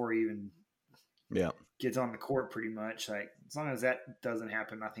out before he even gets on the court, pretty much. Like as long as that doesn't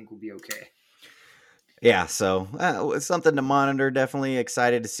happen, I think we'll be okay. Yeah, so it's something to monitor. Definitely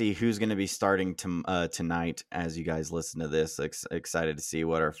excited to see who's going to be starting tonight as you guys listen to this. Excited to see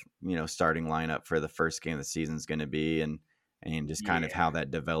what our starting lineup for the first game of the season is going to be, and just kind of how that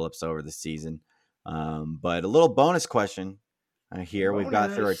develops over the season. But a little bonus question here. We've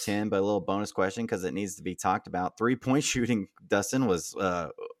got through our 10, but a little bonus question because it needs to be talked about. 3-point shooting, Dustin, was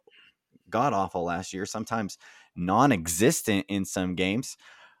god awful last year. Sometimes non-existent in some games.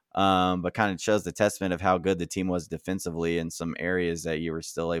 But kind of shows the testament of how good the team was defensively in some areas that you were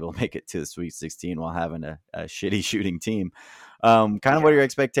still able to make it to the Sweet 16 while having a shitty shooting team. What are your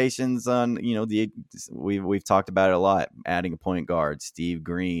expectations on, we've talked about it a lot, adding a point guard, Steve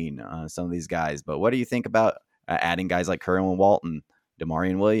Green, some of these guys, but what do you think about adding guys like Kerwin Walton,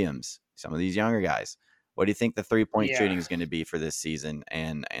 Demarion Williams, some of these younger guys? What do you think the 3-point shooting is going to be for this season?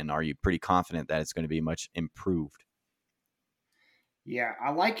 And are you pretty confident that it's going to be much improved? Yeah, I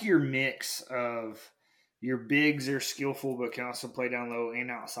like your mix of your bigs are skillful but can also play down low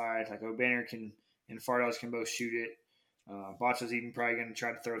and outside. Like O'Banner and Fardaws can both shoot it. Botcha's even probably going to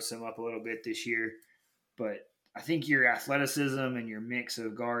try to throw some up a little bit this year. But I think your athleticism and your mix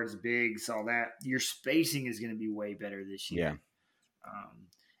of guards, bigs, all that, your spacing is going to be way better this year. Yeah.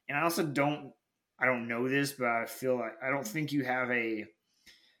 And I also don't know this, but I feel like I don't think you have a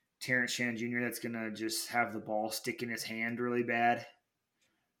Terrence Shannon Jr. that's going to just have the ball stick in his hand really bad.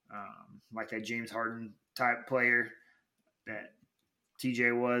 Like that James Harden type player that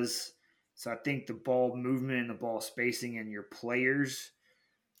TJ was. So I think the ball movement and the ball spacing and your players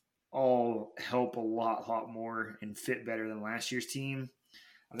all help a lot more and fit better than last year's team.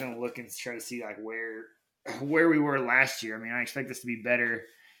 I'm going to look and try to see like where we were last year. I mean, I expect this to be better,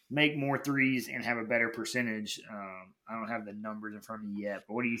 make more threes, and have a better percentage. I don't have the numbers in front of me yet,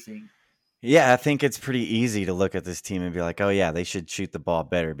 but what do you think? Yeah, I think it's pretty easy to look at this team and be like, oh, yeah, they should shoot the ball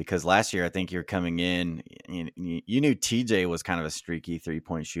better. Because last year, I think you're coming in, you knew TJ was kind of a streaky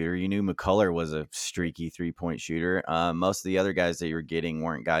 3-point shooter. You knew McCullough was a streaky 3-point shooter. Most of the other guys that you were getting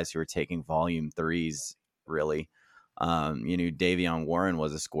weren't guys who were taking volume threes, really. Davion Warren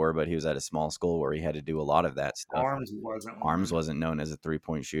was a scorer, but he was at a small school where he had to do a lot of that stuff. Arms wasn't known as a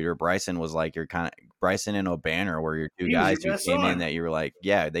 3-point shooter. Bryson was like Bryson and O'Banner were your two guys who came in that you were like,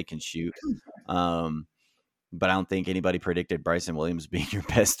 yeah, they can shoot. But I don't think anybody predicted Bryson Williams being your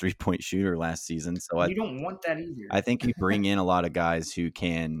best 3-point shooter last season. So you don't want that either. I think you bring in a lot of guys who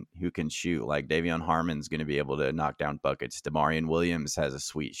can shoot. Like Davion Harmon's going to be able to knock down buckets. Damarian Williams has a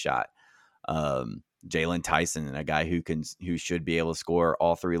sweet shot. Jalen Tyson, a guy who should be able to score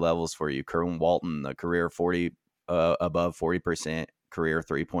all three levels for you. Kerwin Walton, a career above 40% career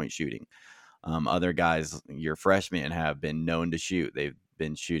 3-point shooting. Other guys, your freshmen have been known to shoot. They've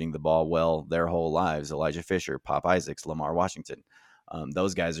been shooting the ball well their whole lives. Elijah Fisher, Pop Isaacs, Lamar Washington.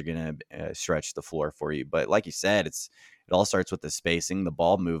 Those guys are going to stretch the floor for you. But like you said, it all starts with the spacing, the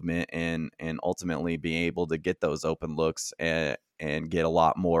ball movement, and ultimately being able to get those open looks and get a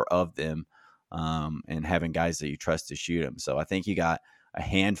lot more of them, and having guys that you trust to shoot them. So I think you got a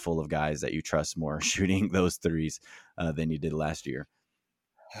handful of guys that you trust more shooting those threes than you did last year.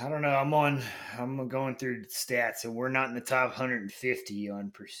 I don't know. I'm going through stats, and we're not in the top 150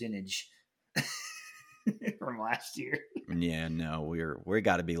 on percentage from last year. Yeah, no, we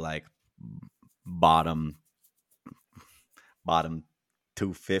got to be like bottom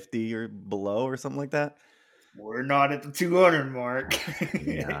 250 or below or something like that. We're not at the 200 mark.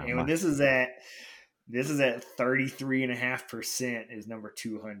 Yeah, and this is at 33.5% is number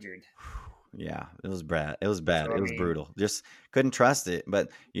 200. Yeah, it was bad. It was bad. So, it was brutal. Just couldn't trust it.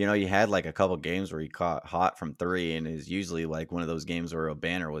 But, you had like a couple games where he caught hot from three, and is usually like one of those games where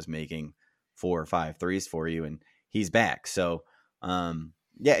O'Banner was making 4 or 5 threes for you, and he's back. So,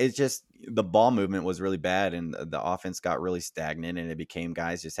 yeah, it's just the ball movement was really bad, and the offense got really stagnant, and it became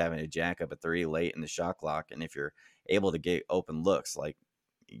guys just having to jack up a three late in the shot clock. And if you're able to get open looks, like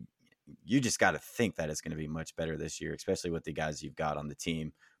you just got to think that it's going to be much better this year, especially with the guys you've got on the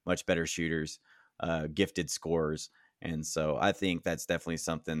team. Much better shooters, gifted scorers. And so I think that's definitely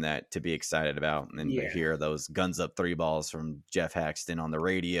something that to be excited about. And to hear those guns up 3 balls from Jeff Haxton on the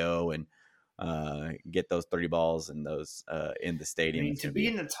radio and get those 3 balls and those in the stadium. I mean, to be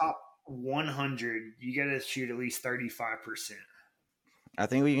in the top 100, you got to shoot at least 35%. I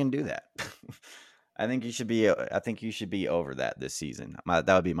think we can do that. I think you should be over that this season. That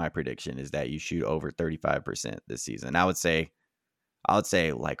would be my prediction, is that you shoot over 35% this season. I would say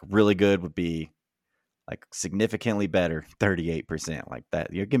like really good would be like significantly better, 38%, like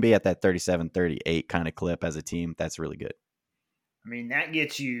that. You can be at that 37, 38 kind of clip as a team. That's really good. I mean, that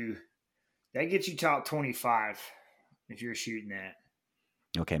gets you top 25 if you're shooting that.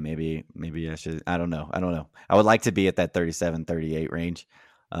 Okay, maybe I should. I don't know. I would like to be at that 37, 38 range.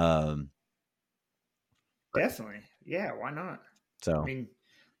 Definitely. Yeah, why not? So, I mean,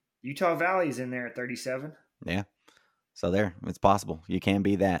 Utah Valley's in there at 37. Yeah. So it's possible. You can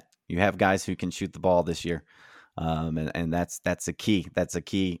be that. You have guys who can shoot the ball this year. And that's a key. That's a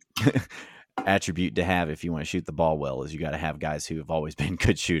key attribute to have if you want to shoot the ball well, is you got to have guys who have always been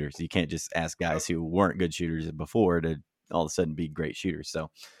good shooters. You can't just ask guys who weren't good shooters before to all of a sudden be great shooters.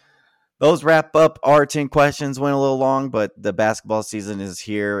 So those wrap up our 10 questions. Went a little long, but the basketball season is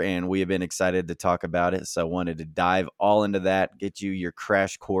here and we have been excited to talk about it. So I wanted to dive all into that, get you your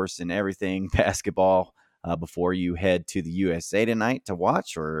crash course in everything basketball before you head to the USA tonight to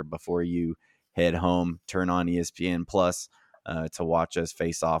watch, or before you head home, turn on ESPN Plus to watch us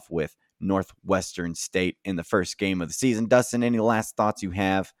face off with Northwestern State in the first game of the season. Dustin, any last thoughts you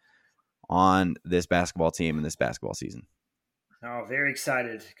have on this basketball team and this basketball season? Oh, very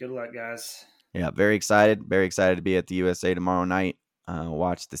excited. Good luck, guys. Yeah, very excited. Very excited to be at the USA tomorrow night.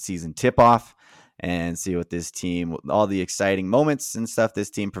 Watch the season tip-off and see what this team, all the exciting moments and stuff this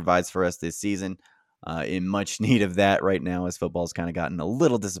team provides for us this season. In much need of that right now, as football's kind of gotten a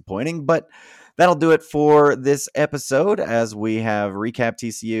little disappointing. But that'll do it for this episode, as we have recapped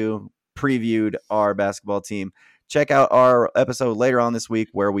TCU, previewed our basketball team. Check out our episode later on this week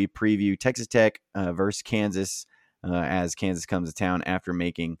where we preview Texas Tech versus Kansas, as Kansas comes to town after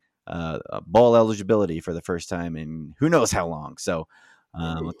making bowl eligibility for the first time in who knows how long. So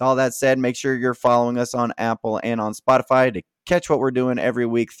with all that said, make sure you're following us on Apple and on Spotify to catch what we're doing every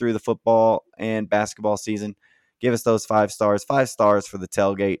week through the football and basketball season. Give us those 5 stars for the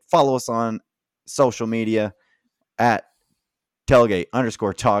tailgate. Follow us on social media at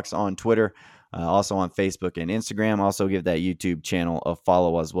tailgate_talks on Twitter, also on Facebook and Instagram. Also give that YouTube channel a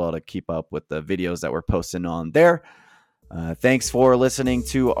follow as well to keep up with the videos that we're posting on there. Thanks for listening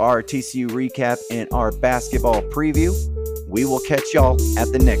to our TCU recap and our basketball preview. We will catch y'all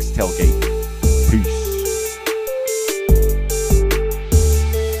at the next tailgate. Peace.